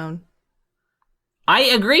Akashic Stone. I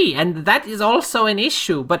agree, and that is also an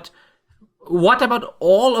issue, but what about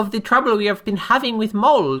all of the trouble we have been having with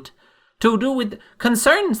Mold? To do with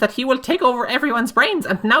concerns that he will take over everyone's brains,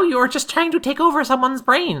 and now you're just trying to take over someone's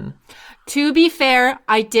brain. To be fair,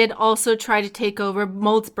 I did also try to take over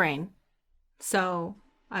Mold's brain. So,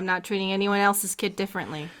 I'm not treating anyone else's kid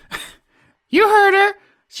differently. You heard her.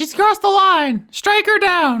 She's crossed the line. Strike her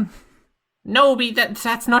down. No,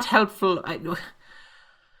 that's not helpful.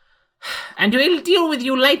 And we'll deal with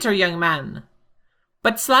you later, young man.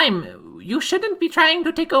 But Slime, you shouldn't be trying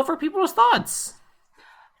to take over people's thoughts.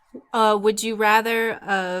 Would you rather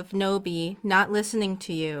of Nobi not listening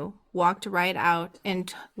to you, walked right out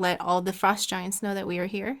and let all the frost giants know that we are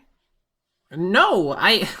here? No,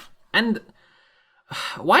 and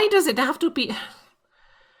why does it have to be...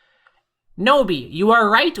 Nobi, you are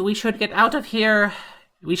right, we should get out of here.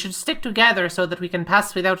 We should stick together so that we can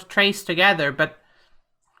pass without trace together, but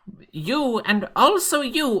you, and also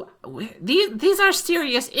you, these are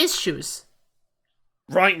serious issues.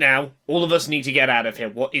 Right now, all of us need to get out of here.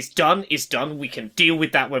 What is done is done. We can deal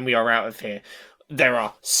with that when we are out of here. There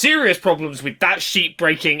are serious problems with that sheep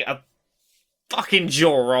breaking a fucking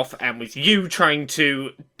jaw off, and with you trying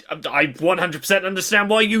to... I 100% understand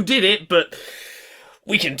why you did it, but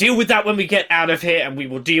we can deal with that when we get out of here, and we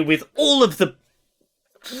will deal with all of the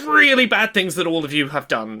really bad things that all of you have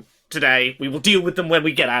done today. We will deal with them when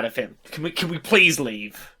we get out of here. Can we please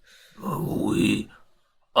leave? We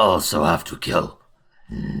also have to kill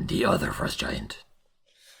the other frost giant.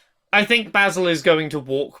 I think Basil is going to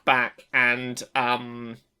walk back and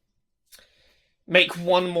make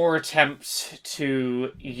one more attempt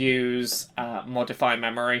to use Modify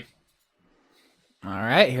Memory. All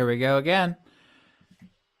right, here we go again.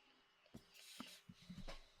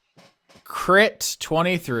 Crit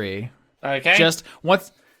 23. Okay. Just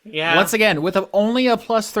once again with only a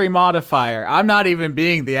 +3 modifier. I'm not even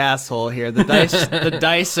being the asshole here. The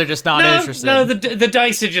dice are just not interested. No, the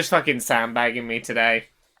dice are just fucking sandbagging me today.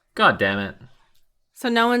 God damn it. So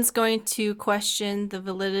no one's going to question the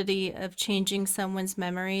validity of changing someone's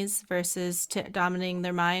memories versus dominating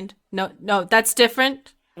their mind? No, that's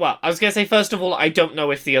different. Well, I was going to say, first of all, I don't know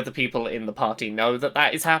if the other people in the party know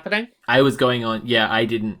that is happening. I was going on,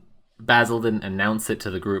 Basil didn't announce it to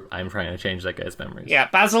the group. I'm trying to change that guy's memories. Yeah,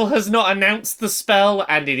 Basil has not announced the spell,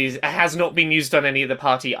 and it has not been used on any of the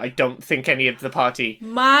party. I don't think any of the party...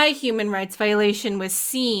 My human rights violation was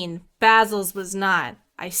seen. Basil's was not.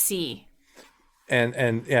 I see.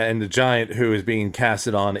 and the giant who is being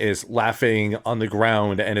casted on is laughing on the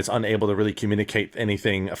ground and is unable to really communicate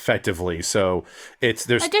anything effectively. So there's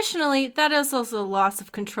Additionally, that is also a loss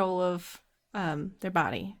of control of their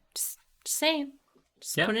body. Just saying.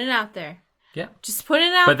 Just Yeah. putting it out there. Yeah. Just putting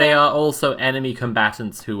it out But they there. are also enemy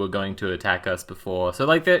combatants who were going to attack us before. So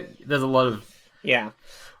like there's a lot of Yeah.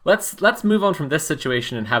 let's move on from this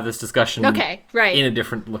situation and have this discussion Okay, right. in a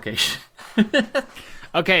different location.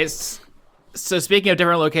 Okay, so speaking of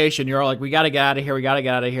different location, you're all like, we gotta get out of here, we gotta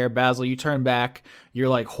get out of here. Basil, you turn back, your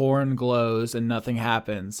like horn glows and nothing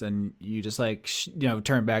happens, and you just like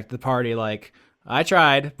turn back to the party like, I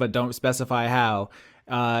tried, but don't specify how.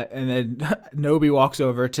 And then Nobi walks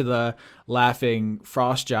over to the laughing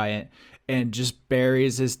frost giant and just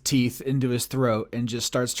buries his teeth into his throat and just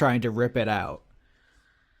starts trying to rip it out.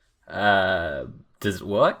 Does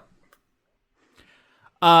what?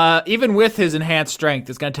 Even with his enhanced strength,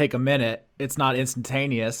 it's gonna take a minute. It's not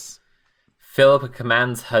instantaneous. Phillippa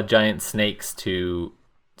commands her giant snakes to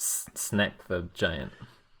snack the giant.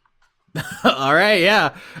 All right,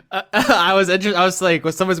 yeah. I was like,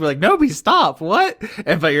 when someone's like, "Nobi, stop!" What?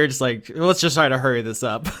 But you're just like, let's just try to hurry this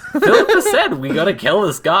up. Phillippa said we gotta kill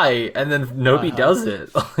this guy, and then Nobi does it.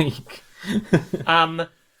 Like,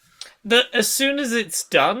 As soon as it's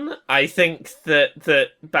done, I think that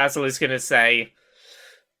Basil is going to say,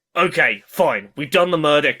 "Okay, fine, we've done the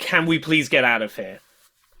murder. Can we please get out of here?"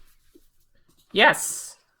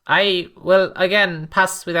 Yes, I will again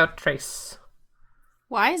pass without trace.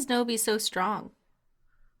 Why is Nobi so strong?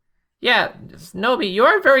 Yeah, Nobi, you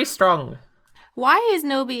are very strong. Why is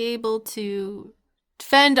Nobi able to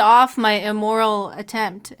fend off my immoral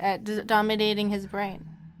attempt at dominating his brain?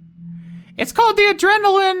 It's called the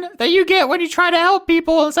adrenaline that you get when you try to help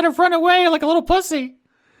people instead of run away like a little pussy.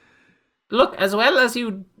 Look, as well as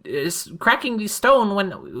you cracking the stone when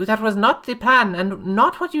that was not the plan and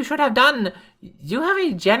not what you should have done, you have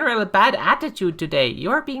a general bad attitude today.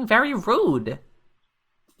 You are being very rude.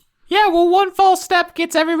 Yeah, well, one false step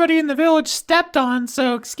gets everybody in the village stepped on,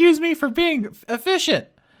 so excuse me for being efficient.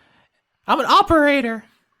 I'm an operator.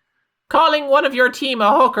 Calling one of your team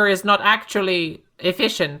a hooker is not actually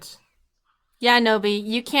efficient. Yeah, Nobi,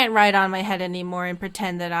 you can't ride on my head anymore and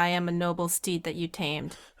pretend that I am a noble steed that you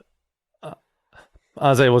tamed.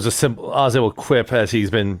 Aze will quip as he's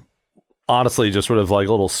been honestly just sort of like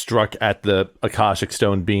a little struck at the Akashic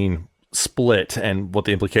stone being split and what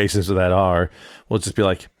the implications of that are. We'll just be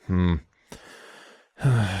like,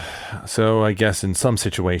 So I guess in some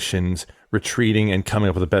situations, retreating and coming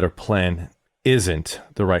up with a better plan isn't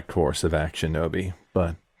the right course of action, Nobi.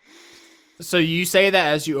 But So you say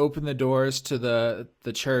that as you open the doors to the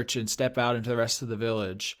church and step out into the rest of the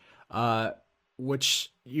village,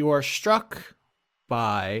 which you are struck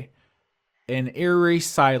by an eerie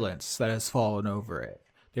silence that has fallen over it.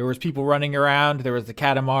 There was people running around, there was the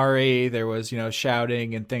Katamari, there was,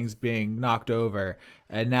 shouting and things being knocked over,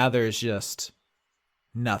 and now there's just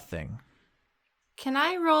nothing. Can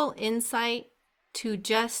I roll insight to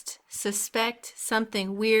just suspect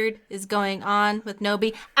something weird is going on with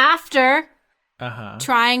Nobi after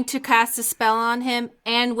trying to cast a spell on him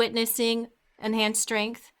and witnessing enhanced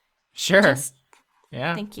strength? Sure. Just-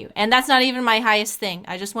 Yeah. Thank you. And that's not even my highest thing.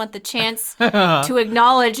 I just want the chance to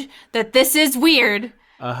acknowledge that this is weird.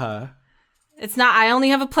 It's not, I only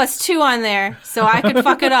have a +2 on there, so I could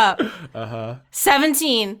fuck it up.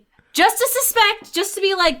 17. Just to suspect, just to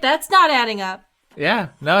be like, that's not adding up. Yeah.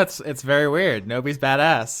 No, it's very weird. Nobody's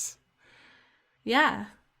badass. Yeah.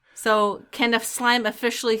 So can a slime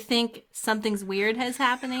officially think something's weird is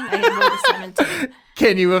happening? I rolled a 17.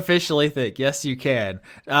 Can you officially think? Yes, you can.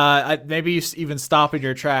 Maybe you even stop in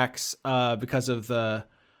your tracks because of the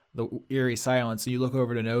eerie silence. So you look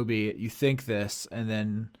over to Nobi, you think this, and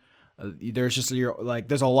then there's just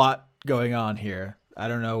there's a lot going on here. I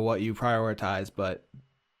don't know what you prioritize, but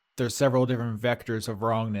there's several different vectors of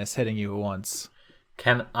wrongness hitting you at once.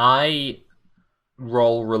 can I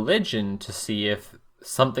roll religion to see if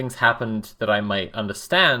something's happened that I might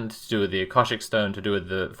understand to do with the Akashic Stone, to do with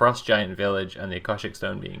the Frost Giant Village, and the Akashic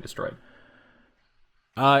Stone being destroyed?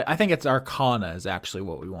 I think it's Arcana is actually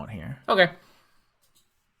what we want here. Okay.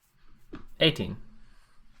 18.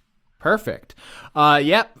 Perfect.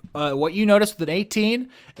 Yep. What you notice with an 18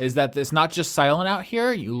 is that it's not just silent out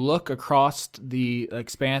here. You look across the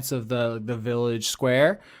expanse of the village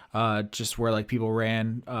square, just where people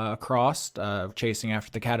ran across, chasing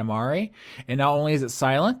after the Katamari. And not only is it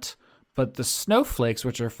silent, but the snowflakes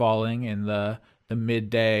which are falling in the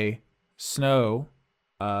midday snow,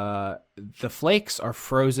 the flakes are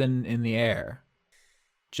frozen in the air,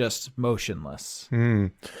 just motionless.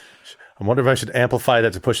 I wonder if I should amplify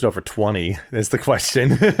that to push it over 20. Is the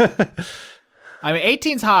question. I mean,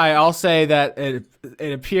 18's high. I'll say that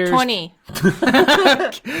it appears 20.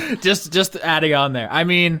 just adding on there. I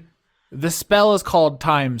mean, the spell is called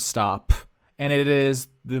Time Stop, and it is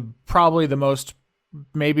probably the most,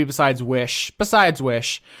 maybe besides Wish,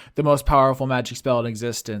 the most powerful magic spell in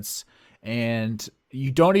existence. And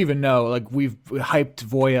you don't even know, like, we've hyped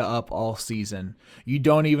Voya up all season. You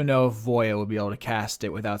don't even know if Voya would be able to cast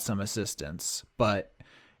it without some assistance. But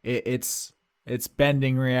it's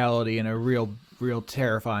bending reality in a real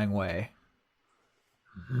terrifying way.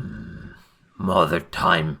 Mother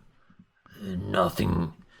Time.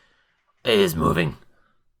 Nothing is moving.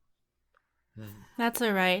 That's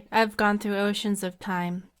all right. I've gone through oceans of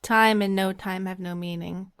time. Time and no time have no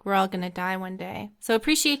meaning. We're all gonna die one day. So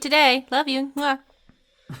appreciate today. Love you. Mwah.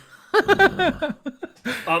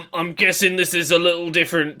 I'm guessing this is a little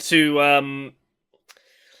different to, I'm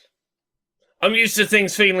used to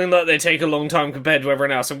things feeling like they take a long time compared to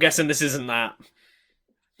everyone else. I'm guessing this isn't that.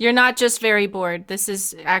 You're not just very bored. This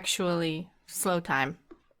is actually slow time.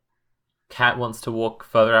 Cat wants to walk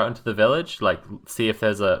further out into the village, like see if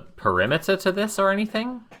there's a perimeter to this or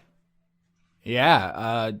anything.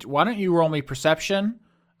 Yeah. Why don't you roll me perception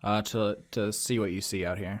to see what you see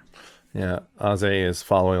out here? Yeah, Aze is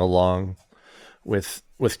following along with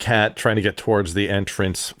Kat, trying to get towards the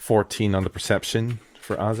entrance. 14 on the perception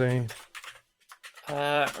for Aze.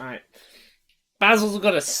 Right. Basil's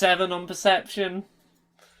got a 7 on perception.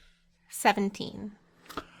 17.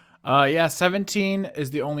 Yeah, 17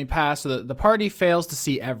 is the only pass. So the party fails to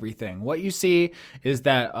see everything. What you see is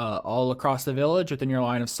that all across the village, within your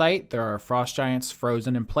line of sight, there are frost giants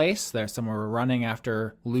frozen in place. There's some are running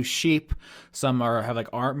after loose sheep. Some have like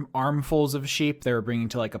armfuls of sheep they were bringing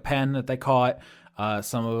to like a pen that they caught.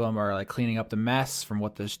 Some of them are like cleaning up the mess from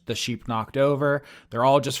what the sheep knocked over. They're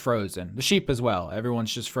all just frozen. The sheep as well.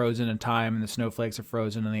 Everyone's just frozen in time, and the snowflakes are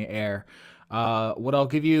frozen in the air. What I'll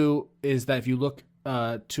give you is that if you look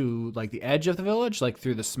to like the edge of the village, like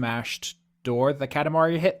through the smashed door that the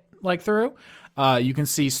Katamari hit like through, you can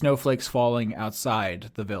see snowflakes falling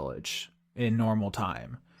outside the village in normal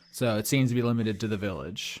time. So it seems to be limited to the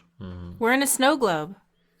village. We're in a snow globe.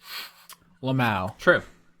 Lamau. True.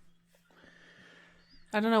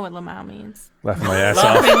 I don't know what Lamau means. Laughing my ass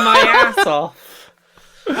off. Laughing my ass off.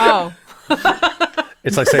 Oh.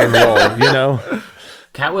 It's like saying roll, you know?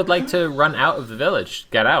 Cat would like to run out of the village.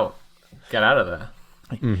 Get out. Get out of there.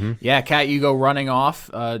 Mm-hmm. Yeah, Kat, you go running off,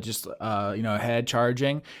 just ahead,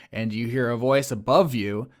 charging, and you hear a voice above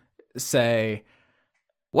you say,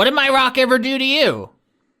 "What did my rock ever do to you?"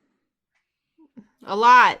 A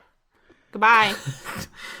lot. Goodbye.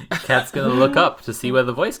 Cat's gonna look up to see where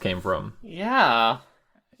the voice came from. Yeah.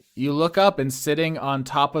 You look up, and sitting on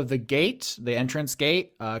top of the gate, the entrance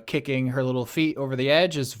gate, kicking her little feet over the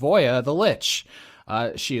edge, is Voya the Lich.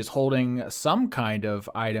 She is holding some kind of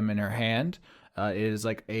item in her hand. It is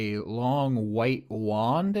like a long white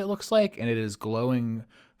wand, it looks like, and it is glowing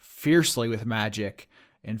fiercely with magic.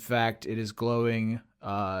 In fact, it is glowing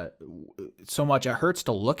so much it hurts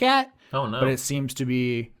to look at. Oh no. But it seems to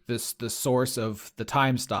be the source of the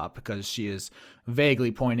time stop, because she is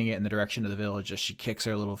vaguely pointing it in the direction of the village as she kicks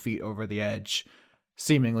her little feet over the edge,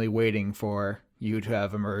 seemingly waiting for you to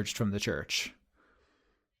have emerged from the church.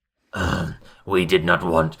 We did not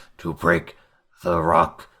want to break the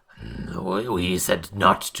rock. We said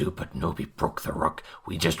not to, but no, we broke the rock.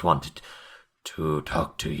 We just wanted to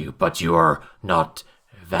talk to you, but you are not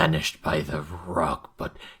vanished by the rock,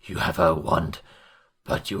 but you have a wand,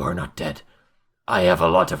 but you are not dead. I have a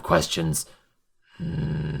lot of questions.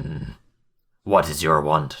 What is your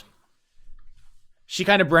wand? She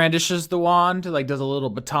kind of brandishes the wand, like does a little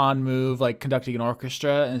baton move, like conducting an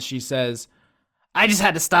orchestra, and she says, "I just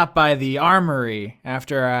had to stop by the armory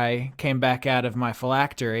after I came back out of my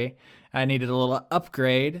phylactery. I needed a little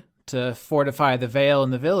upgrade to fortify the veil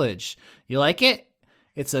in the village. You like it?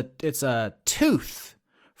 It's a tooth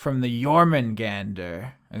from the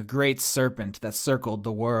Jormungandr, a great serpent that circled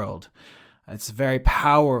the world. It's a very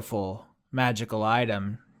powerful magical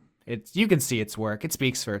item. You can see its work. It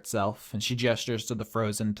speaks for itself." And she gestures to the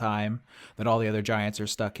frozen time that all the other giants are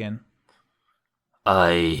stuck in.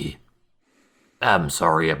 I am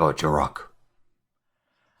sorry about your rock.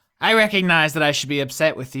 I recognize that I should be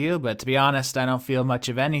upset with you, but to be honest, I don't feel much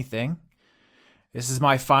of anything. This is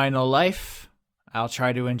my final life. I'll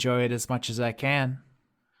try to enjoy it as much as I can.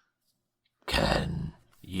 Can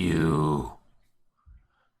you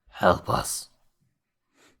help us?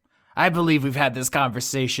 I believe we've had this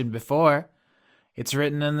conversation before. It's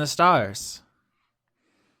written in the stars.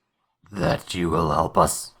 That you will help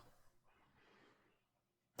us?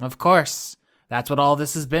 Of course. That's what all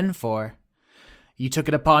this has been for. You took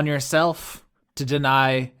it upon yourself to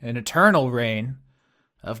deny an eternal reign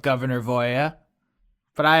of Governor Voya.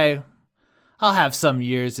 But I'll have some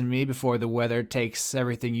years in me before the weather takes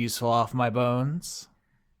everything useful off my bones.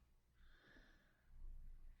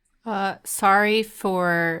 Sorry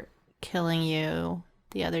for killing you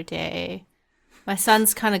the other day. My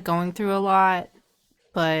son's kind of going through a lot,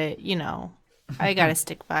 but, you know, I gotta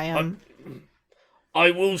stick by him.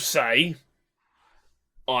 I will say,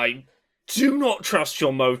 I do not trust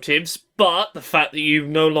your motives, but the fact that you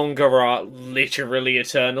no longer are literally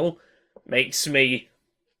eternal makes me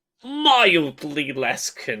mildly less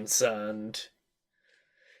concerned.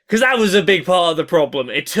 Because that was a big part of the problem.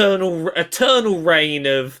 Eternal reign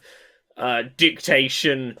of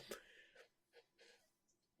dictation,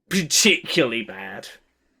 particularly bad.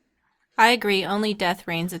 I agree, only death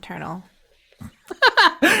reigns eternal.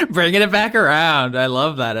 Bringing it back around. I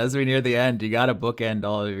love that. As we near the end, you got to bookend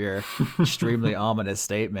all of your extremely ominous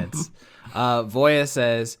statements. Voya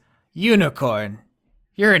says, Unicorn,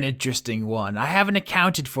 you're an interesting one. I haven't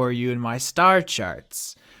accounted for you in my star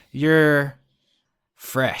charts. You're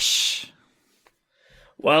fresh.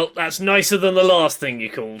 Well, that's nicer than the last thing you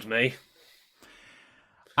called me.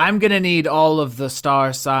 I'm going to need all of the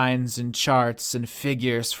star signs and charts and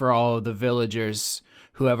figures for all of the villagers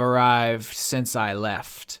who have arrived since I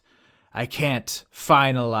left. I can't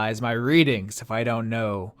finalize my readings if I don't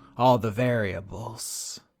know all the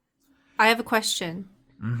variables. I have a question.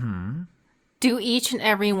 Mm-hmm. Do each and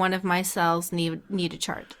every one of my cells need a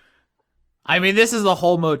chart? I mean, this is the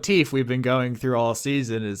whole motif we've been going through all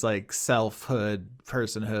season is like selfhood,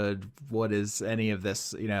 personhood, what is any of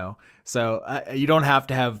this, you know? So you don't have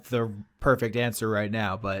to have the perfect answer right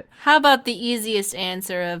now, but... How about the easiest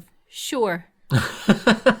answer of sure?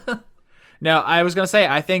 Now, I was going to say,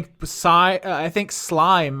 I think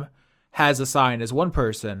slime has a sign as one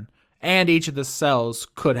person, and each of the cells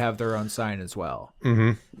could have their own sign as well.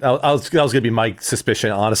 Mm-hmm. That was going to be my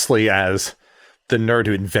suspicion, honestly, as the nerd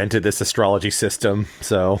who invented this astrology system.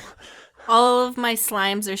 So all of my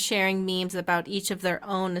slimes are sharing memes about each of their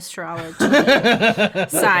own astrology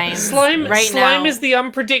signs. Slime now. is the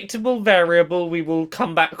unpredictable variable we will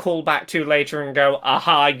call back to later and go,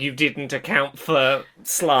 aha, you didn't account for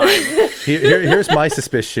slime. Here's my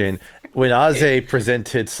suspicion. When Aze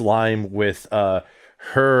presented slime with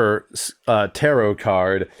her tarot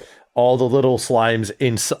card, all the little slimes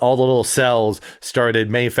in all the little cells started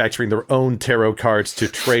manufacturing their own tarot cards to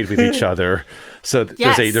trade with each other. So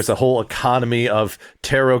there's a whole economy of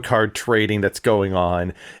tarot card trading that's going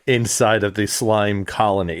on inside of the slime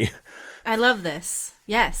colony. I love this.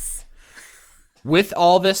 Yes. With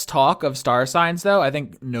all this talk of star signs, though, I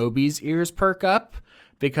think Nobi's ears perk up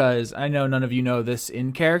because I know none of you know this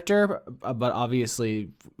in character, but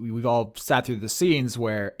obviously we've all sat through the scenes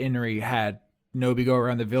where Inri had Nobi go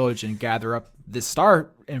around the village and gather up this star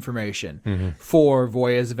information for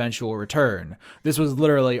Voya's eventual return. This was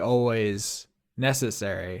literally always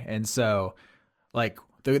necessary, and so like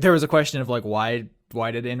there was a question of like why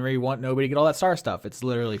did Inri want Nobi to get all that star stuff? It's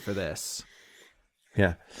literally for this.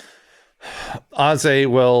 Yeah. Aze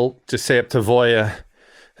will just say up to Voya,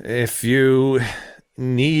 if you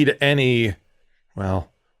need any,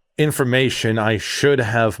 information, I should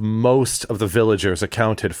have most of the villagers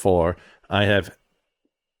accounted for. I have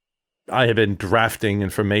been drafting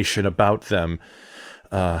information about them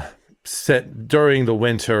during the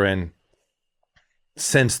winter and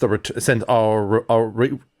since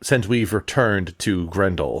we've returned to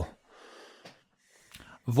Grendel.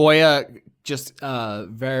 Voya just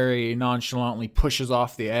very nonchalantly pushes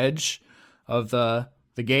off the edge of the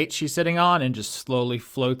gate she's sitting on and just slowly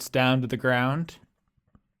floats down to the ground.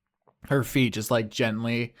 Her feet just like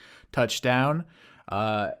gently touch down.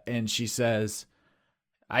 And she says,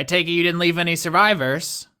 I take it you didn't leave any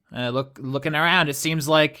survivors. Looking around, it seems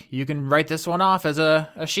like you can write this one off as a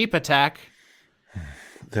sheep attack.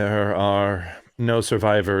 There are no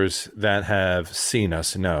survivors that have seen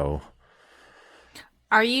us, no.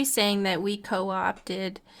 Are you saying that we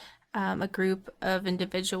co-opted a group of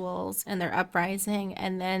individuals and their uprising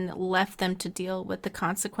and then left them to deal with the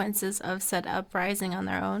consequences of said uprising on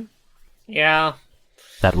their own? Yeah.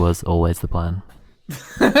 That was always the plan.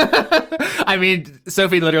 I mean,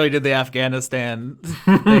 Sophie literally did the Afghanistan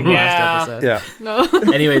thing last episode. Yeah. No.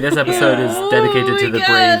 Anyway, this episode is dedicated to the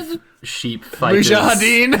brave sheep fighters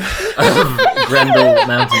Mujahideen of Grendel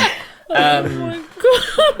Mountain.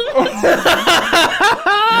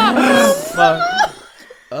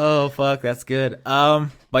 Oh fuck, that's good.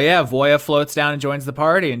 But yeah, Voya floats down and joins the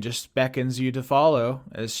party and just beckons you to follow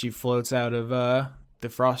as she floats out of the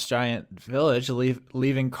frost giant village,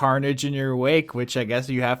 leaving carnage in your wake, which I guess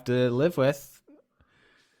you have to live with.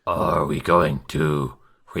 Are we going to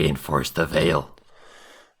reinforce the veil?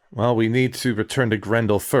 Well, we need to return to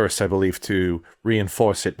Grendel first, I believe, to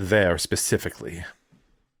reinforce it there specifically.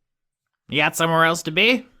 You got somewhere else to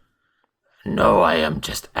be? No, I am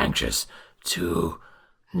just anxious to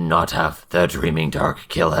not have the Dreaming Dark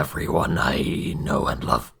kill everyone I know and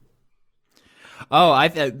love. Oh, I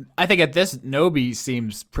think at this, Nobi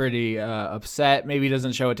seems pretty upset. Maybe he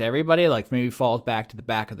doesn't show it to everybody. Like maybe falls back to the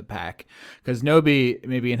back of the pack, because Nobi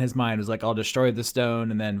maybe in his mind was like, "I'll destroy the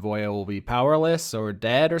stone, and then Voya will be powerless or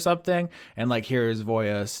dead or something." And like here's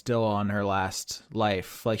Voya still on her last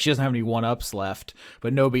life. Like she doesn't have any 1-ups left,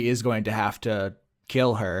 but Nobi is going to have to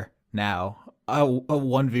kill her now. A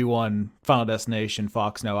 1v1 Final Destination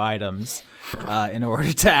Fox no items in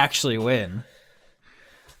order to actually win.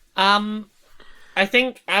 I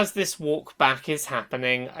think as this walk back is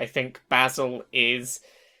happening, I think Basil is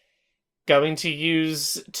going to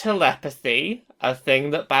use telepathy, a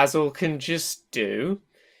thing that Basil can just do,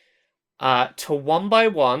 to one by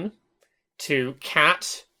one, to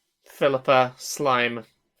Cat, Phillippa, Slime,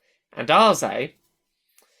 and Arze.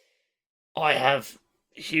 I have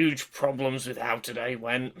huge problems with how today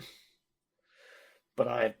went, but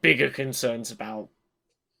I have bigger concerns about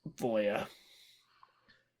Voya.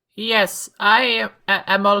 Yes, I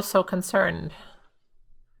am also concerned.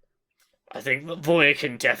 I think that Voya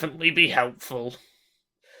can definitely be helpful,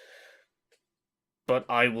 but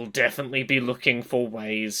I will definitely be looking for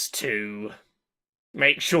ways to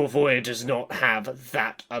make sure Voya does not have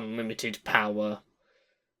that unlimited power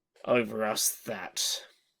over us that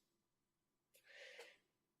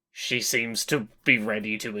she seems to be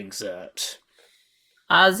ready to exert.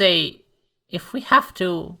 Aze, if we have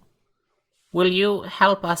to, will you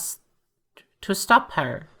help us to stop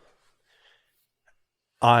her?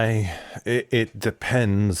 It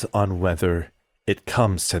depends on whether it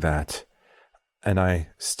comes to that. And I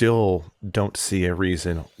still don't see a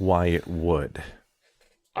reason why it would.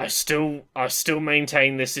 I still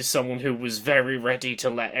maintain this is someone who was very ready to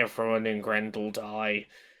let everyone in Grendel die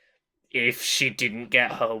if she didn't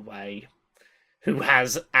get her way, who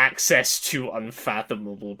has access to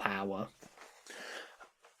unfathomable power.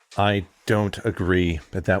 I don't agree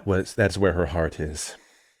that that's where her heart is.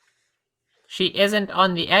 She isn't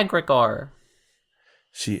on the egregore.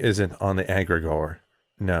 She isn't on the egregore,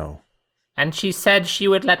 no. And she said she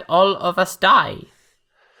would let all of us die.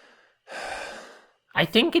 I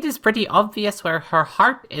think it is pretty obvious where her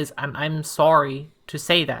heart is, and I'm sorry to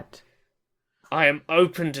say that. I am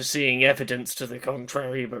open to seeing evidence to the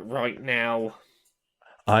contrary, but right now...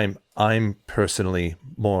 I'm personally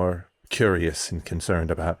more curious and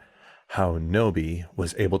concerned about how Nobi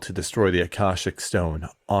was able to destroy the Akashic Stone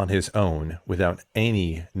on his own without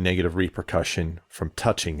any negative repercussion from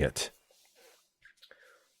touching it.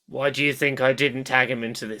 Why do you think I didn't tag him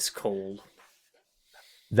into this call?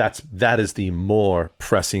 That is the more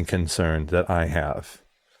pressing concern that I have.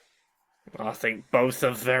 I think both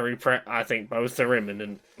are I think both are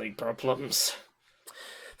imminently problems.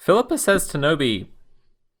 Phillippa says to Nobi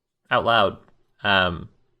out loud,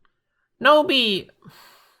 Nobi,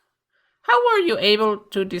 how were you able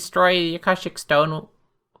to destroy the Akashic Stone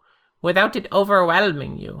without it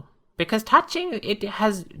overwhelming you? Because touching it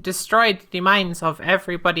has destroyed the minds of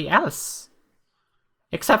everybody else.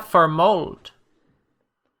 Except for Mold.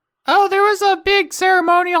 Oh, there was a big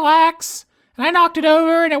ceremonial axe, and I knocked it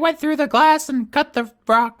over, and it went through the glass and cut the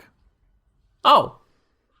rock. Oh.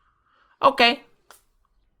 Okay.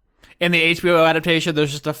 In the HBO adaptation,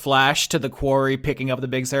 there's just a flash to the quarry picking up the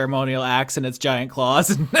big ceremonial axe in its giant claws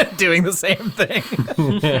and doing the same thing.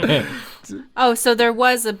 Oh, so there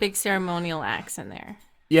was a big ceremonial axe in there.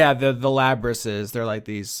 Yeah, the labrises, they're like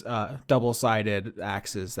these double-sided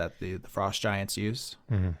axes that the frost giants use.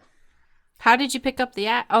 Mm-hmm. How did you pick up the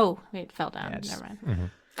axe? Oh, wait, it fell down. Yes. Never mind. Mm-hmm.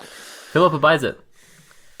 Phillippa buys it.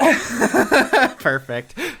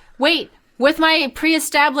 Perfect. Wait, with my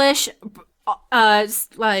pre-established,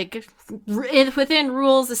 within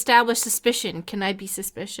rules established suspicion, can I be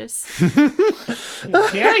suspicious?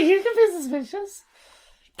 Yeah, you can be suspicious.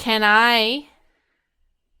 Can I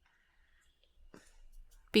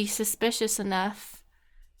be suspicious enough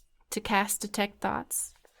to cast Detect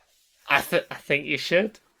Thoughts? I think you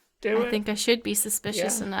should do it. I think I should be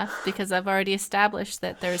suspicious enough because I've already established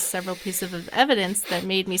that there's several pieces of evidence that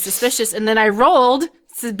made me suspicious, and then I rolled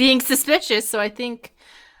being suspicious, so I think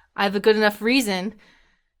I have a good enough reason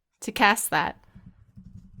to cast that.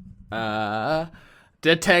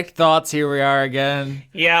 Detect thoughts, here we are again.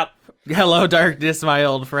 Yep. Hello, darkness, my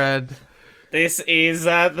old friend. This is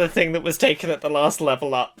the thing that was taken at the last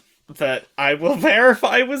level up that I will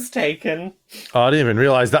verify was taken. Oh, I didn't even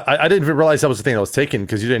realize that. I didn't even realize that was the thing that was taken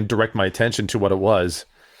because you didn't direct my attention to what it was.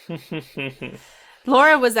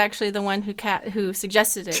 Laura was actually the one who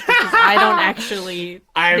suggested it because I don't actually.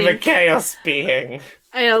 I'm a chaos being.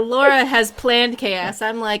 I know Laura has planned chaos.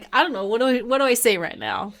 I'm like, I don't know. What do I say right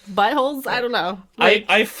now? Buttholes? I don't know. Like,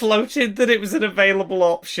 I floated that it was an available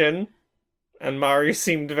option, and Mario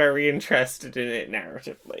seemed very interested in it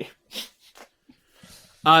narratively.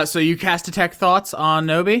 So you cast Detect Thoughts on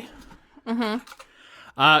Nobi?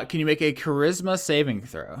 Mm-hmm. Can you make a Charisma saving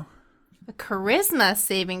throw? a charisma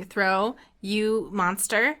saving throw, you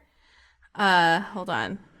monster. Hold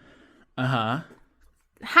on. Uh-huh.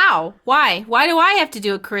 How? Why? Why do I have to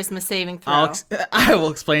do a charisma saving throw? I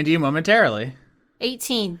will explain to you momentarily.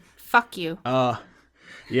 18. Fuck you. Yeah.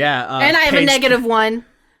 And I have a -1.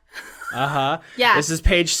 Uh-huh. Yeah. This is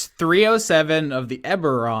page 307 of the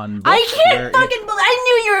Eberron book. I can't fucking believe I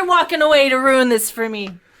knew you were walking away to ruin this for me.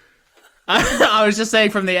 I was just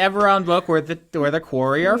saying from the Eberron book where the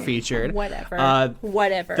quarry are featured. Whatever.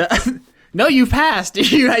 Whatever. No, you passed.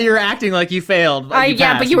 You're acting like you failed.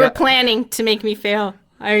 But you were planning to make me fail.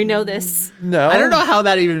 I know this. No. I don't know how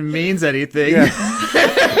that even means anything. Yeah.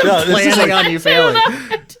 No, this is Planning on you failing.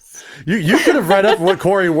 You could have read up what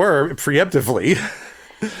quarry were preemptively.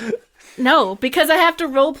 No, because I have to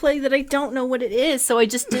roleplay that I don't know what it is, so I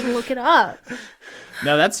just didn't look it up.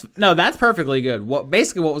 No, that's perfectly good. What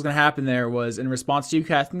was going to happen there was in response to you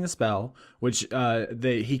casting the spell, which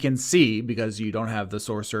he can see because you don't have the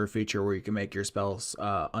sorcerer feature where you can make your spells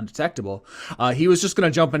undetectable. He was just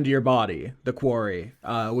going to jump into your body, the quarry,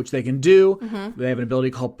 which they can do. Mm-hmm. They have an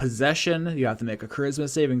ability called possession. You have to make a charisma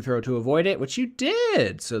saving throw to avoid it, which you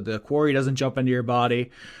did. So the quarry doesn't jump into your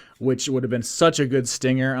body, which would have been such a good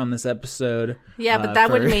stinger on this episode. Yeah, but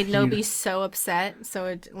that would have made Nobi so upset. So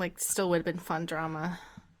it still would have been fun drama.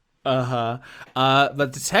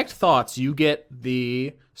 But detect thoughts, you get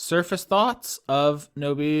the surface thoughts of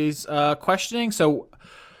Nobi's questioning. So,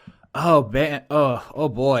 oh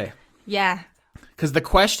boy. Yeah. Because the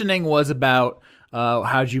questioning was about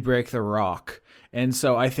how'd you break the rock, and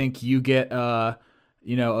so I think you get a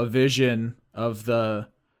vision of the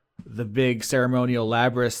big ceremonial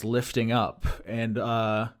labyrinth lifting up, and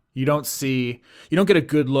you don't get a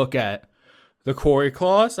good look at the quarry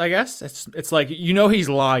claws. I guess it's like he's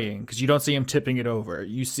lying because you don't see him tipping it over.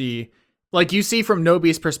 You see from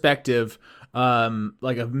Nobi's perspective,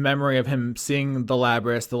 like a memory of him seeing the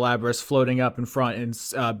labyrinth floating up in front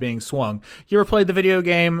and being swung. You ever played the video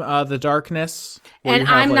game The Darkness? And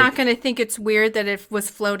I'm not going to think it's weird that it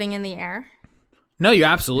was floating in the air. No, you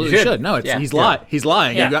absolutely should. No, he's lying. He's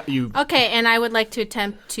lying. Yeah. Okay, and I would like to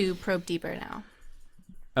attempt to probe deeper now.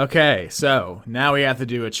 Okay, so now we have to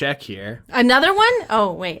do a check here. Another one?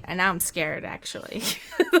 Oh, wait. Now I'm scared, actually.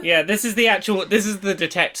 Yeah, this is the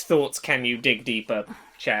detect thoughts, can you dig deeper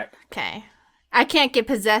check. Okay. I can't get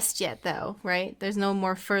possessed yet, though, right? There's no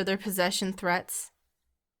more further possession threats.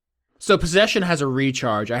 So possession has a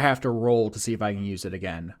recharge. I have to roll to see if I can use it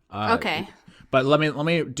again. Okay. But let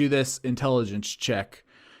me do this intelligence check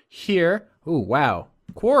here. Ooh, wow.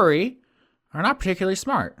 Quarry are not particularly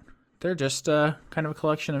smart. They're just kind of a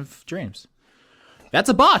collection of dreams. That's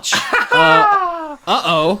a botch. Uh-oh.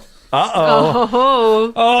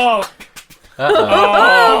 Oh.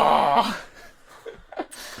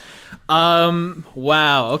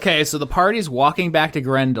 Wow. Okay, so the party's walking back to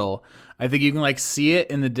Grendel. I think you can see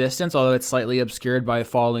it in the distance, although it's slightly obscured by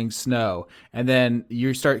falling snow. And then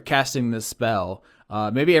you start casting this spell.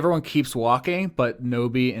 Maybe everyone keeps walking, but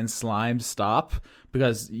Nobi and Slime stop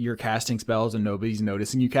because you're casting spells and nobody's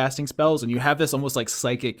noticing you casting spells. And you have this almost like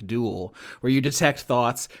psychic duel where you detect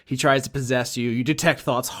thoughts. He tries to possess you. You detect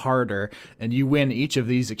thoughts harder, and you win each of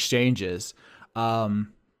these exchanges.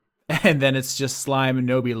 And then it's just Slime and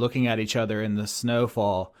Nobi looking at each other in the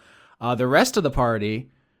snowfall. The rest of the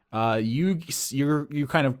party... you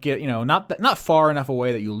kind of get not far enough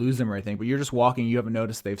away that you lose them or anything, but you're just walking. You haven't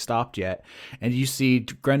noticed they've stopped yet, and you see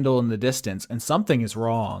Grendel in the distance, and something is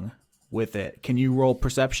wrong with it. Can you roll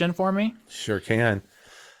perception for me? Sure can.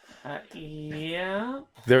 Yeah.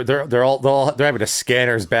 They're having a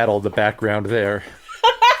scanners battle in the background there.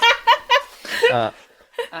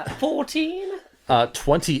 14.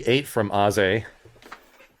 28 from Aze.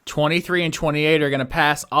 23 and 28 are going to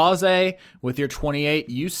pass Aze. With your 28,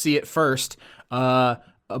 you see it first.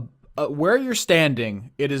 Where you're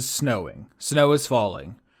standing, it is snowing. Snow is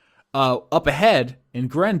falling. Up ahead in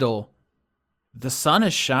Grendel, the sun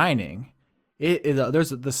is shining.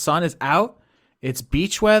 The sun is out. It's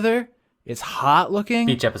beach weather. It's hot looking.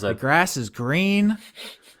 Beach episode. The grass is green.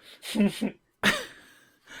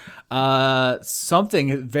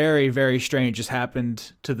 Something very, very strange just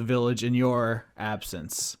happened to the village in your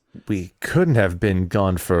absence. We couldn't have been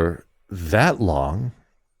gone for that long,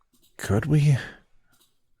 could we?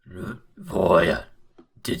 Voya,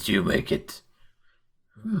 did you make it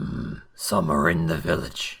summer in the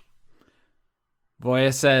village?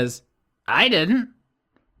 Voya says, I didn't.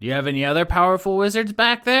 Do you have any other powerful wizards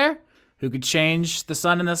back there who could change the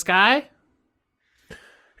sun in the sky?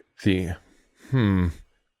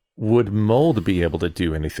 Would Mold be able to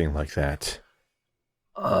do anything like that?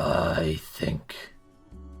 I think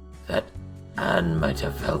that Anne might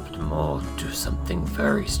have helped Mold do something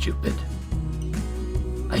very stupid.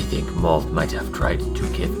 I think Mold might have tried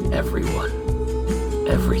to give everyone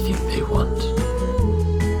everything they want.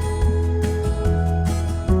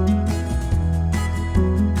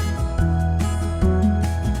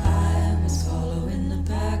 I was following the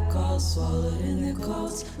pack, all swallowed in their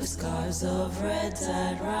coats, with scarves of red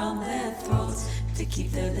tied round their throats to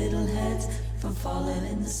keep their little heads from falling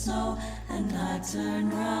in the snow. And I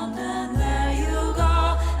turned round and there you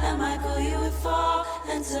go, and Michael, you would fall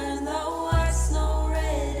and turn the white snow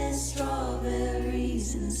red as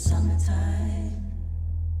strawberries in the summertime.